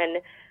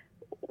on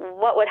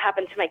what would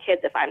happen to my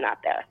kids if I'm not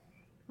there.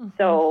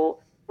 So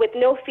with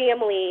no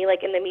family,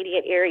 like in the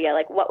immediate area,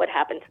 like what would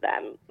happen to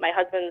them? My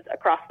husband's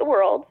across the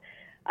world.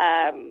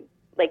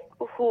 Like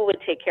who would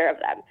take care of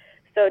them?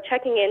 So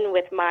checking in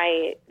with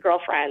my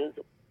girlfriends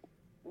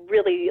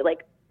really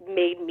like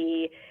made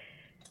me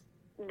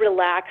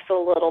relax a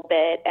little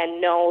bit and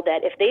know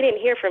that if they didn't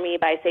hear from me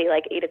by say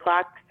like 8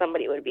 o'clock,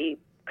 somebody would be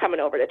coming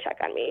over to check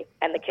on me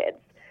and the kids.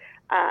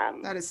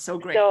 That is so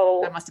great. So,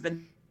 that must have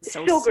been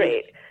so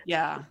great.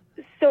 Yeah.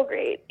 So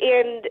great.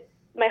 And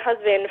my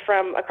husband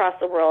from across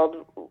the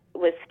world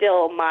was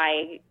still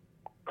my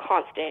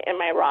constant and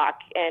my rock,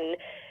 and,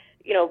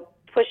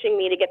 pushing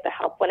me to get the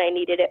help when I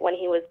needed it when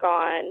he was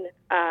gone.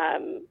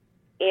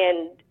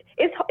 And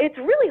it's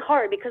really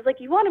hard because like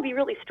you want to be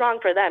really strong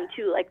for them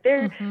too. Like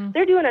they're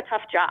doing a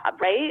tough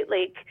job, right?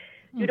 Like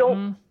you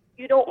don't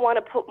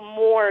want to put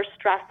more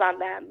stress on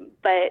them,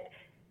 but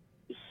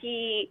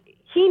he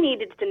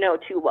needed to know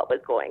too what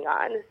was going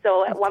on.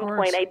 So at one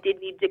point I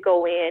did need to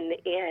go in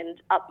and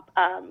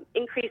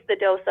increase the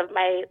dose of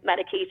my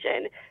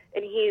medication.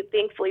 And he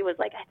thankfully was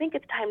like, I think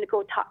it's time to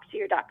go talk to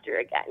your doctor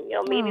again.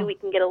 Maybe we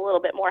can get a little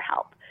bit more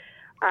help.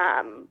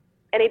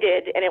 And he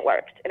did, and it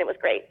worked, and it was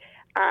great.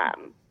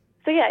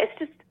 So yeah, it's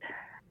just,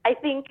 I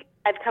think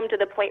I've come to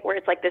the point where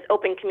it's like this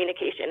open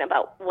communication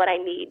about what I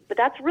need, but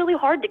that's really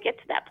hard to get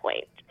to that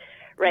point,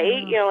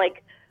 right?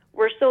 Like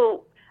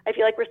I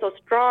feel like we're so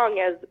strong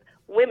as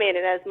women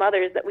and as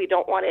mothers that we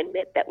don't want to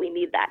admit that we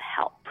need that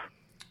help.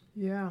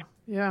 Yeah.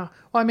 Yeah.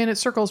 Well, it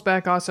circles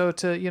back also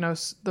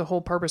to, the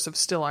whole purpose of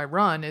Still I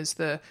Run is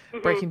the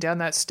breaking down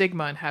that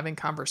stigma and having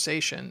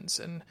conversations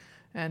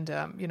and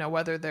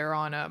whether they're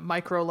on a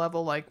micro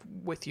level, like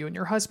with you and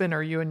your husband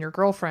or you and your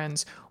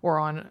girlfriends, or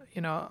on,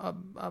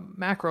 a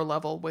macro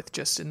level with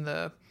just in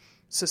the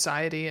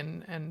society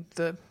and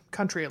the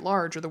country at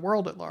large or the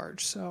world at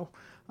large. So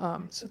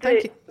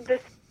thank you.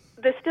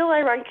 The Still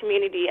I Run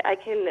community, I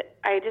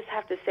just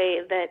have to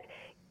say that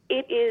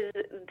it is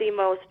the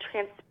most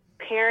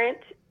transparent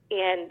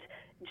and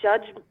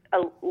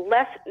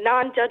less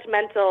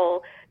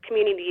non-judgmental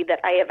community that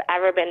I have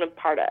ever been a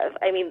part of.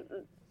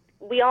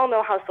 we all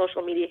know how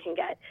social media can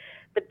get.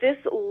 But this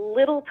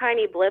little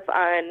tiny blip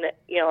on,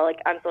 like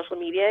on social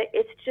media,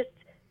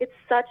 it's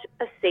such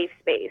a safe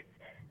space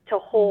to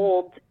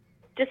hold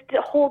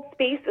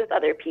space with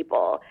other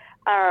people.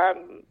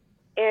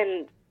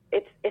 And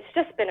it's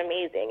just been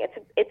amazing.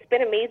 It's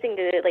been amazing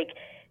to like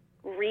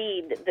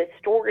read the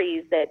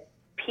stories that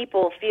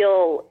people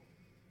feel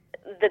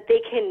that they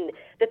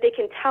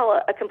can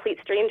tell a complete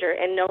stranger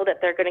and know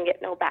that they're going to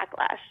get no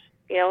backlash.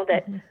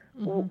 That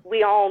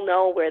we all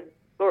know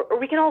or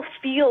we can all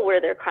feel where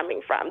they're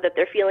coming from, that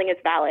their feeling is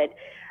valid,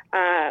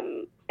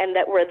 and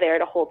that we're there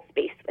to hold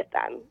space with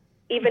them,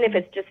 even if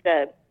it's just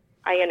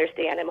I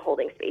understand, I'm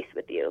holding space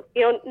with you.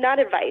 Not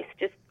advice,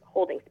 just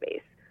holding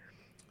space.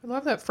 I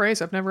love that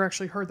phrase. I've never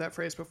actually heard that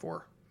phrase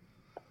before.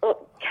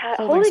 Well,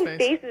 holding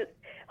space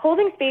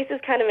is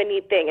kind of a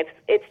neat thing.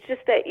 It's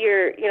just that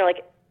you're,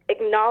 like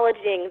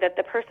acknowledging that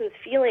the person's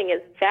feeling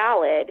is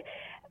valid,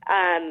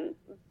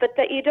 but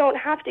that you don't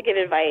have to give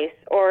advice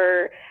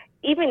or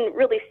even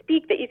really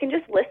speak, that you can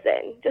just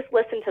listen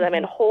to them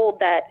and hold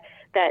that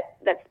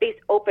space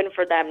open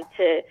for them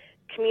to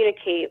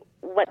communicate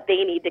what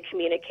they need to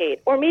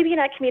communicate, or maybe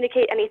not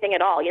communicate anything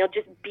at all,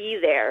 just be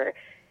there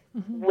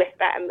with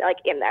them, like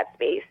in that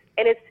space.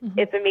 And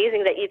it's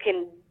amazing that you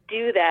can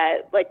do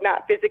that, like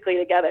not physically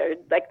together,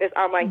 like this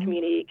online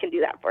community can do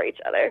that for each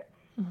other.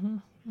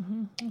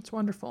 It's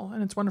wonderful.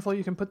 And it's wonderful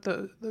you can put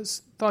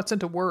those thoughts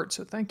into words.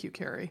 So thank you,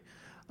 Carrie.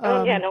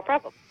 Yeah, no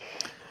problem.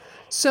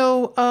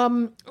 So a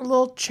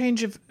little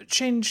change of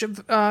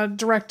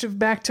directive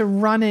back to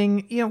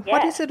running.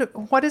 What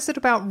is it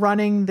about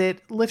running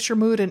that lifts your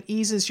mood and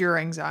eases your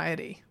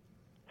anxiety?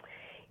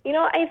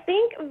 I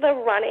think the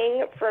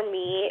running for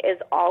me is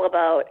all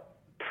about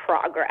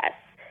progress.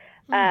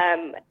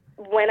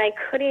 When I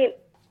couldn't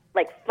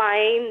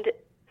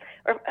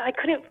I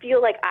couldn't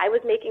feel like I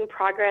was making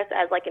progress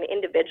as like an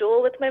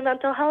individual with my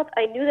mental health,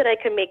 I knew that I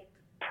could make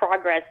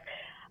progress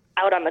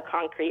out on the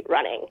concrete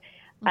running.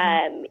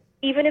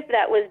 Even if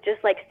that was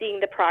just like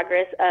seeing the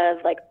progress of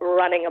like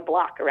running a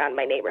block around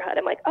my neighborhood,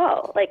 I'm like,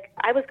 oh, like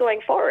I was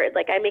going forward,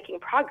 like I'm making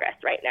progress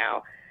right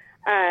now.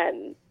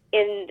 And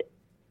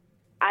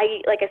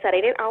like I said,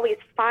 I didn't always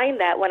find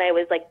that when I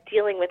was like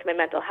dealing with my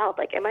mental health.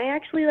 Like, am I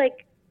actually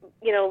like,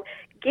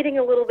 getting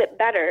a little bit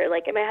better?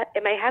 Like, am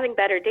I having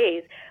better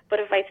days? But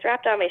if I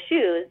strapped on my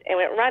shoes and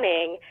went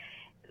running,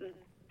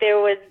 there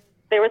was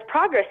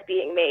progress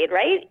being made,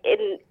 right?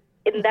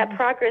 And that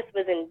progress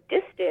was in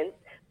distance,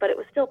 but it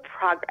was still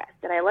progress.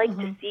 And I like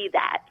to see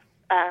that,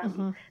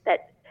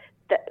 that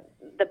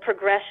the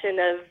progression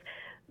of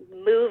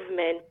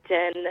movement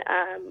and,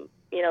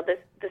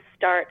 the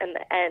start and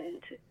the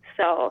end.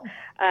 So,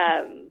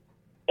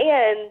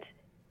 and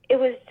it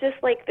was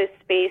just like this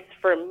space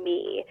for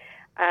me.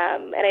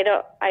 And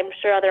I'm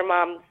sure other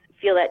moms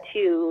feel that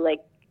too. Like,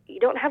 you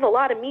don't have a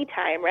lot of me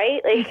time,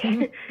 right? Like,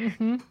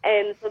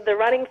 and so the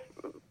running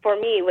for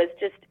me was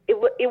just, it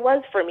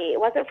was for me. It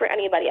wasn't for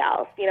anybody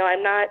else.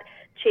 I'm not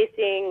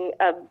chasing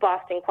a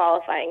Boston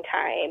qualifying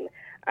time,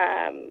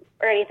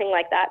 or anything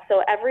like that.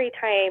 So every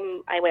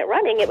time I went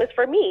running, it was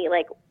for me.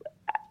 Like,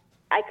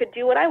 I could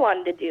do what I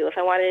wanted to do. If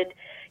I wanted,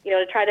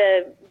 to try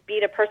to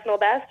beat a personal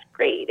best,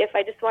 great. If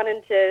I just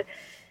wanted to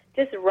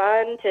just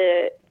run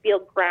to feel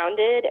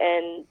grounded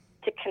and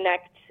to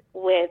connect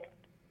with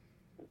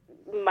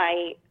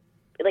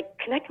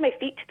connect my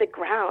feet to the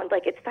ground.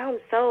 Like, it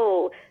sounds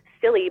so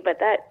silly, but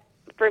that,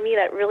 for me,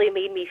 that really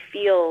made me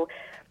feel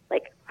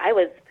like I'm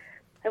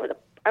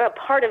a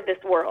part of this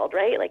world,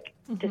 right? Like,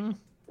 just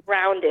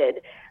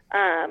grounded.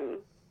 And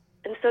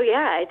so,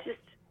 yeah,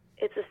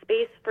 it's a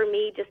space for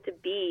me just to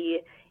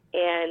be,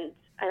 and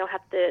I don't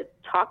have to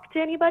talk to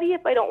anybody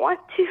if I don't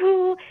want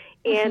to,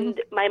 and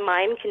my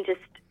mind can just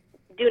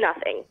do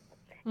nothing.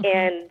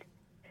 And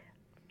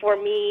for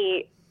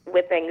me,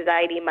 with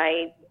anxiety,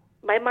 my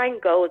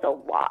mind goes a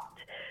lot,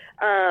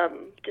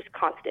 just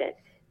constant.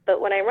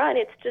 But when I run,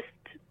 it's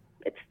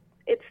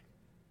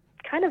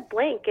kind of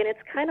blank, and it's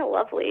kind of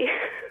lovely.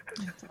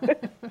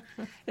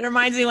 It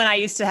reminds me when I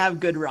used to have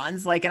good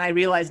runs, and I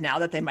realize now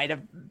that they might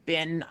have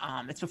been,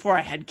 it's before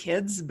I had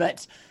kids,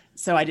 but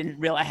so I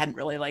hadn't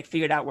really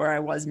figured out where I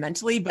was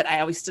mentally, but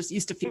I always just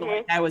used to feel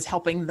like I was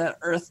helping the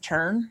earth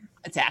turn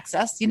its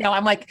axis.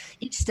 I'm like,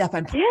 each step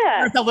I'm putting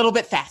the earth a little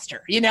bit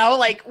faster,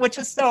 which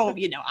is so,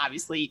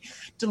 obviously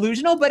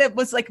delusional, but it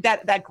was like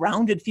that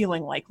grounded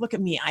feeling, like, look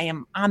at me, I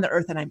am on the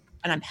earth and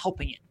I'm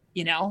helping it.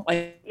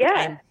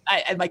 I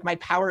like, my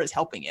power is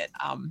helping it.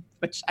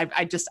 Which I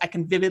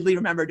can vividly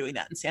remember doing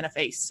that in Santa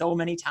Fe so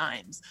many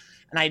times.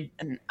 And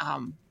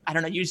I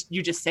don't know,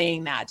 you just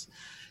saying that,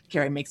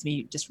 Carrie, makes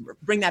me just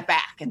bring that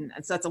back. And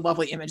so that's a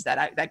lovely image,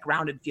 that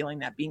grounded feeling,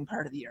 that being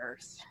part of the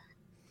earth.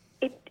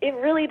 It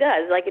really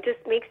does. Like, it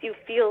just makes you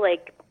feel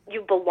like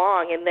you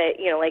belong, and that,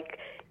 like,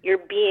 your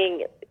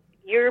being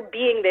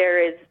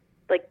there is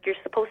like, you're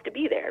supposed to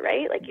be there,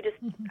 right? Like, you just,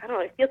 I don't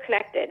know, I feel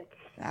connected.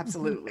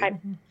 Absolutely.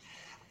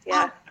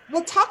 Yeah.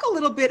 we'll talk a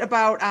little bit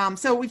about,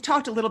 so we've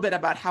talked a little bit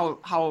about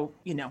how,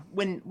 you know,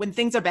 when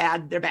things are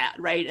bad, they're bad,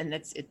 right? And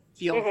it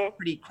feels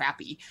pretty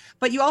crappy.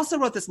 But you also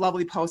wrote this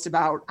lovely post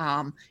about,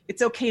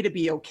 it's okay to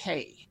be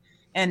okay.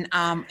 And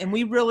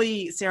we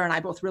really, Sarah and I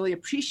both really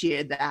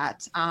appreciated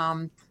that.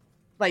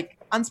 Like,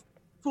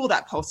 unspool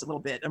that post a little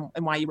bit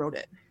and why you wrote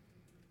it.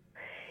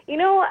 You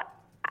know,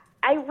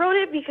 I wrote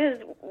it because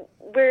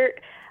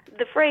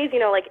the phrase, you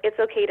know, like, it's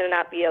okay to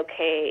not be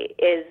okay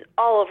is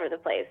all over the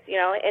place, you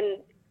know, and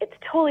it's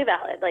totally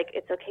valid. Like,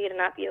 it's okay to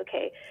not be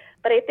okay.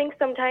 But I think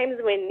sometimes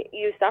when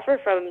you suffer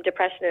from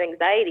depression and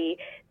anxiety,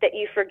 that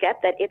you forget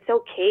that it's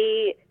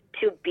okay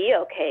to be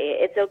okay.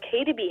 It's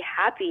okay to be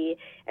happy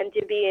and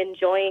to be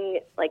enjoying,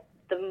 like,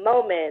 the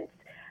moments.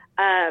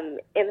 And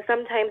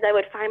sometimes I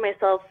would find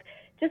myself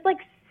just, like,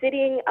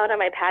 sitting out on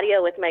my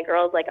patio with my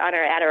girls, like, on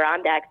our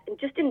Adirondacks, and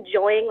just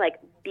enjoying, like,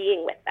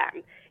 being with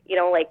them, you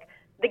know, like,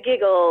 the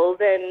giggles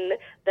and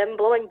them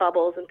blowing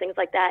bubbles and things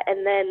like that.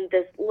 And then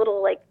this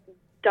little, like,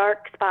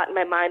 dark spot in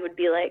my mind would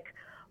be like,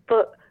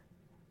 but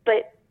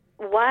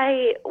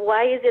why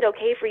is it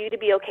okay for you to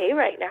be okay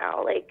right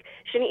now? Like,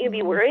 shouldn't you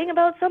be worrying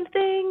about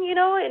something, you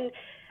know? And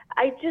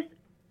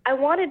I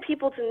wanted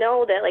people to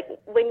know that, like,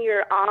 when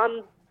you're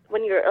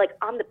like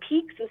on the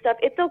peaks and stuff,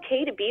 it's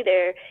okay to be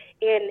there,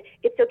 and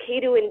it's okay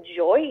to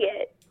enjoy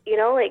it, you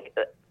know, like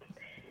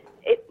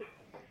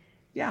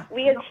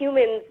we as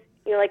humans,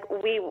 you know, like,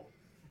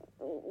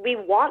 we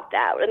want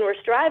that and we're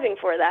striving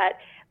for that.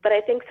 But I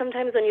think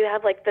sometimes when you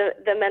have, like,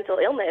 the mental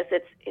illness,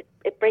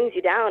 it brings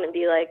you down and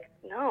be like,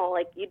 no,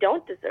 like, you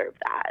don't deserve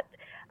that.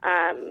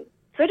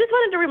 So I just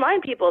wanted to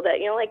remind people that,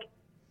 you know, like,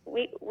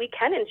 we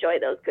can enjoy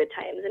those good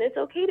times, and it's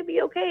okay to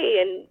be okay,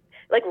 and,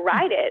 like,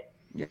 ride it.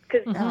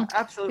 Because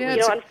absolutely, Yeah,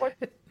 you know,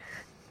 unfortunately.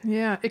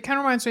 Yeah, it kind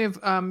of reminds me of,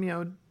 you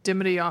know,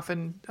 Dimity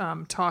often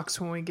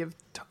talks when we give,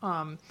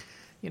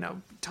 you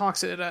know,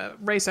 talks at a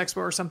race expo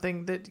or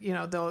something, that, you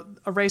know,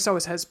 a race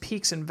always has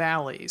peaks and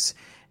valleys.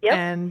 Yep.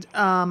 And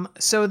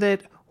so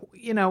that,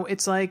 you know,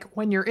 it's like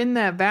when you're in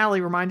that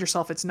valley, remind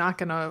yourself it's not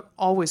going to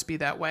always be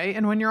that way.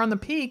 And when you're on the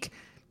peak,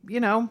 you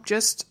know,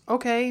 just,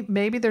 okay,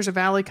 maybe there's a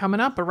valley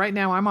coming up, but right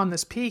now I'm on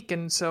this peak.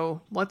 And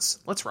so let's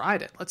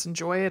ride it. Let's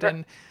enjoy it.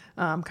 Right.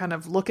 And kind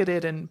of look at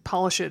it and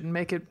polish it and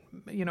make it,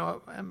 you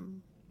know,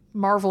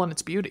 marvel in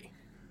its beauty.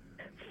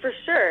 For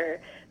sure.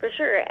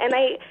 And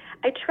I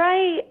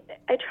try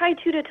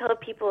too to tell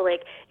people,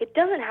 like, it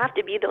doesn't have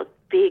to be those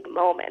big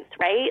moments,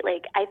 right?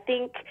 Like, I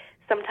think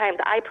sometimes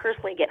I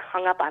personally get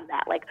hung up on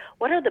that. Like,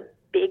 what are the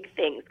big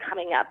things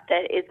coming up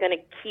that is going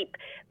to keep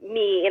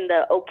me in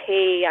the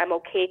okay, I'm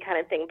okay kind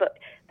of thing? But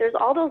there's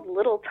all those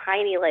little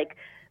tiny, like,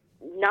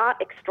 not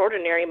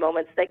extraordinary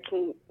moments that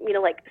can, you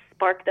know, like,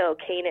 spark the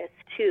okayness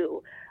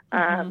too.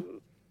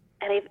 And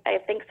I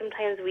think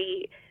sometimes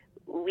we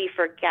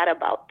forget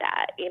about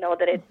that, you know,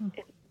 that it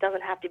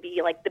doesn't have to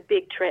be like the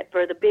big trip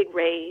or the big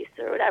race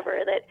or whatever,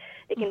 that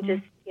it can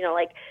just, you know,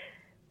 like,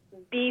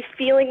 be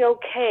feeling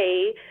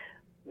okay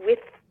with,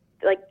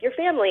 like, your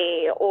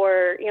family,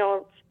 or, you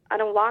know,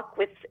 on a walk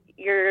with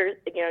your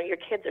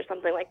kids or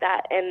something like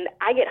that. And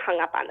I get hung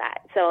up on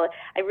that. So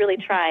I really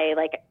try,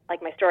 like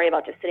my story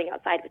about just sitting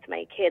outside with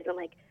my kids. I'm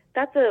like,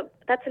 that's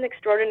an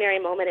extraordinary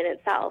moment in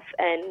itself.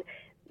 And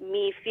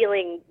me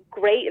feeling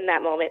great in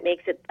that moment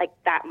makes it, like,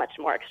 that much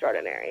more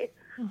extraordinary.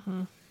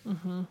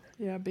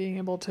 Yeah, being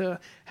able to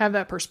have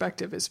that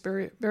perspective is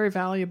very, very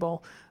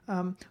valuable.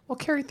 Well,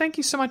 Carrie, thank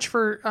you so much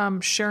for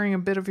sharing a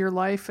bit of your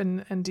life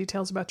and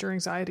details about your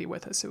anxiety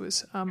with us. It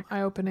was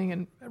eye-opening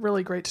and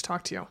really great to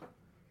talk to you.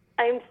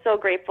 I'm so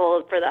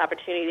grateful for the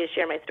opportunity to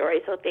share my story,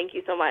 so thank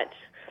you so much.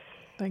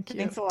 Thank you.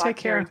 Thanks a lot, Take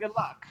care. Carrie. Good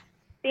luck.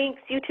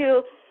 Thanks, you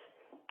too.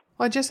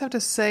 Well, I just have to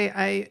say,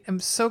 I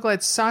am so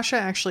glad Sasha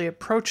actually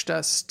approached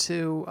us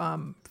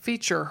to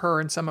feature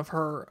her and some of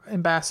her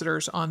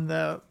ambassadors on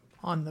the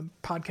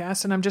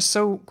podcast, and I'm just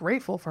so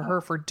grateful for her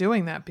for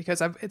doing that,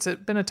 because it's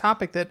been a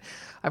topic that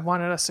I've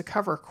wanted us to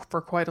cover for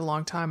quite a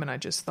long time, and I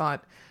just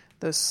thought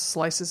those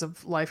slices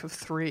of life of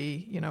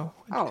three, you know,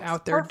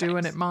 out there perfect.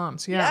 doing it,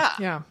 moms.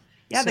 Yeah.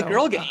 So, the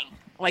girl gang,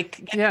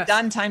 like, get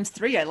done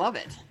 ×3. I love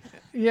it.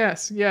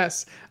 Yes.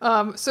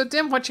 So,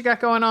 Dim, what you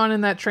got going on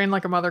in that Train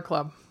Like a Mother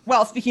Club?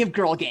 Well, speaking of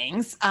girl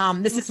gangs,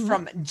 this is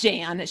from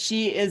Jan.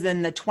 She is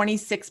in the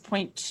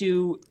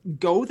 26.2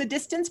 Go the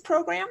Distance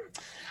program.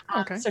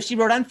 Okay. So she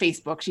wrote on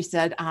Facebook, she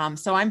said,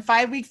 so I'm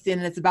 5 weeks in,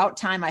 and it's about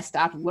time I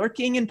stopped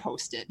lurking and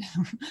posted.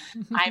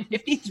 I'm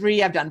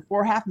 53. I've done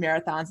 4 half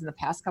marathons in the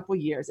past couple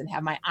of years and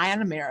have my eye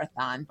on a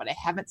marathon, but I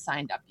haven't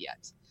signed up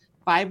yet.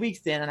 5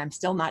 weeks in, and I'm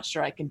still not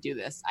sure I can do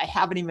this. I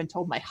haven't even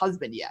told my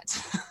husband yet.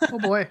 Oh,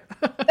 boy.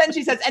 Then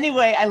she says,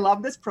 anyway, I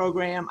love this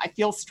program. I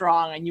feel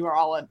strong, and you are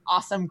all an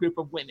awesome group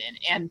of women.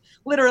 And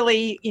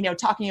literally, you know,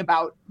 talking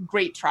about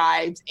great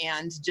tribes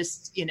and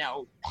just, you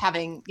know,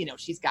 having, you know,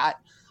 she's got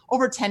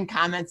over 10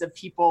 comments of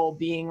people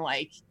being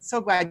like,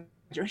 so glad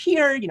you're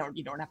here. You know,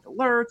 you don't have to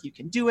lurk. You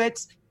can do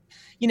it.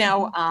 You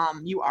know,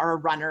 you are a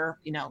runner.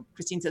 You know,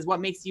 Christine says,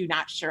 what makes you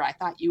not sure? I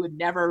thought you would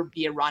never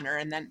be a runner.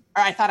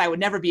 Or I thought I would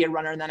never be a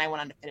runner. And then I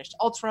went on to finish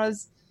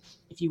ultras.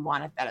 If you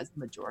want it, that is the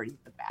majority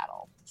of the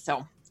battle.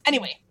 So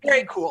anyway,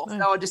 very cool.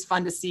 So just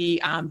fun to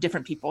see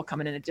different people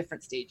coming in at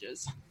different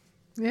stages.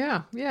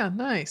 Yeah.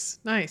 Nice.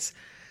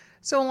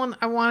 So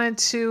I wanted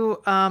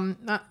to,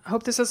 I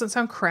hope this doesn't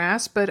sound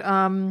crass, but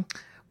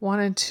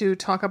wanted to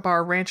talk about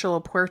our Rancho La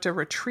Puerta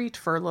retreat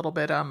for a little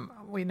bit.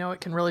 We know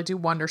it can really do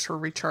wonders for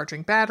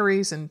recharging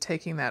batteries and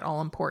taking that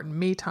all-important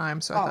me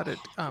time. So I thought it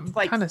it's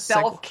like kind of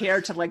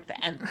self-care to like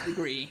the nth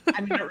degree.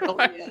 I mean, it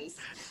really is.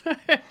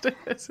 It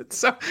is. It's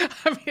so,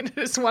 it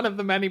is one of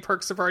the many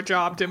perks of our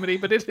job, Dimity,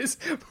 but it is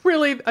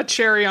really a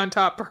cherry on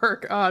top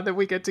perk that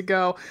we get to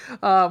go.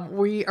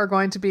 We are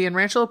going to be in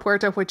Rancho La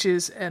Puerta, which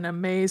is an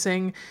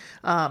amazing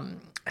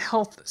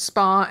health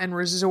spa and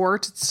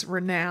resort. It's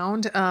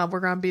renowned. We're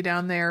going to be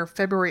down there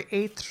February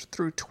 8th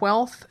through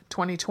 12th,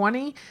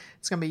 2020.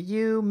 It's going to be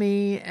you,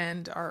 me,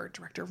 and our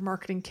director of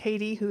marketing,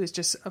 Katie, who is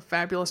just a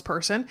fabulous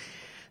person.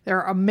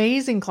 There are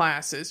amazing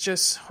classes.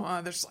 There's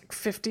like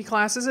 50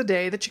 classes a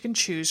day that you can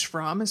choose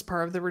from as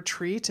part of the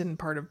retreat and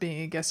part of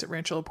being a guest at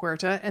Rancho La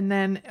Puerta. And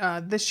then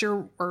this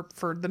year, or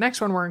for the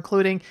next one, we're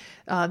including,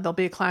 there'll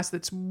be a class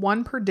that's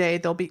one per day.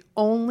 They'll be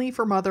only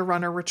for Mother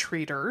Runner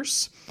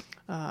retreaters.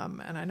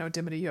 And I know,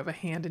 Dimity, you have a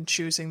hand in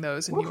choosing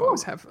those, and you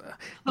always have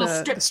the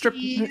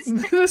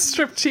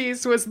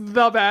striptease was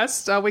the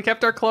best. We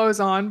kept our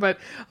clothes on, but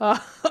we're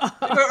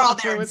all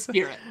there in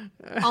spirit,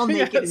 all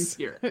naked in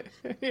spirit.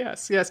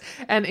 Yes,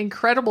 and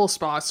incredible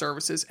spa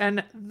services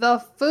and the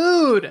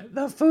food.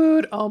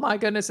 Oh my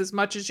goodness, as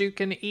much as you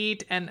can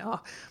eat, and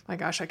oh my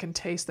gosh, I can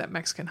taste that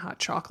Mexican hot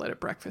chocolate at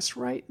breakfast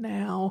right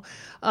now.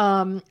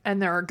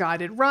 And there are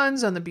guided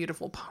runs on the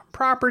beautiful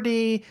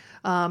property.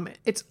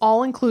 It's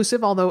all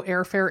inclusive, although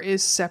airfare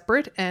is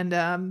separate, and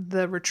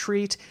the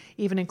retreat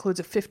even includes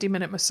a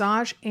 50-minute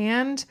massage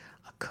and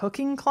a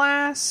cooking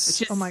class.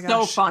 Which is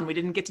so fun. We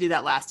didn't get to do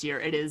that last year.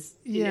 It is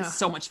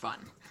so much fun.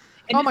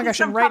 And oh my gosh,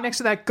 and right next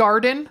to that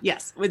garden.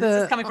 Yes,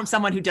 this is coming from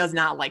someone who does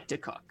not like to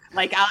cook.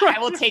 Like I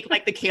will take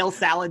like the kale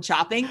salad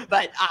shopping,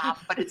 but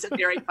it's a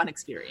very fun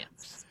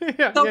experience.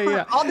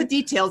 For all the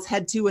details,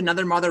 head to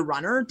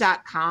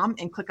anothermotherrunner.com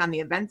and click on the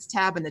events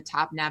tab in the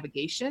top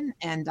navigation,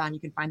 and you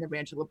can find the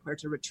Rancho La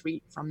Puerta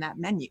retreat from that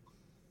menu.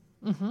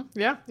 Mm-hmm.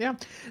 Yeah.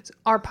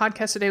 Our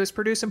podcast today was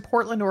produced in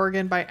Portland,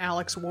 Oregon by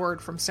Alex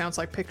Ward from Sounds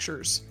Like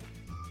Pictures.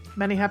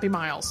 Many happy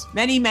miles.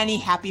 Many, many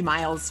happy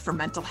miles for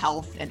mental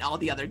health and all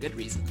the other good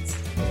reasons.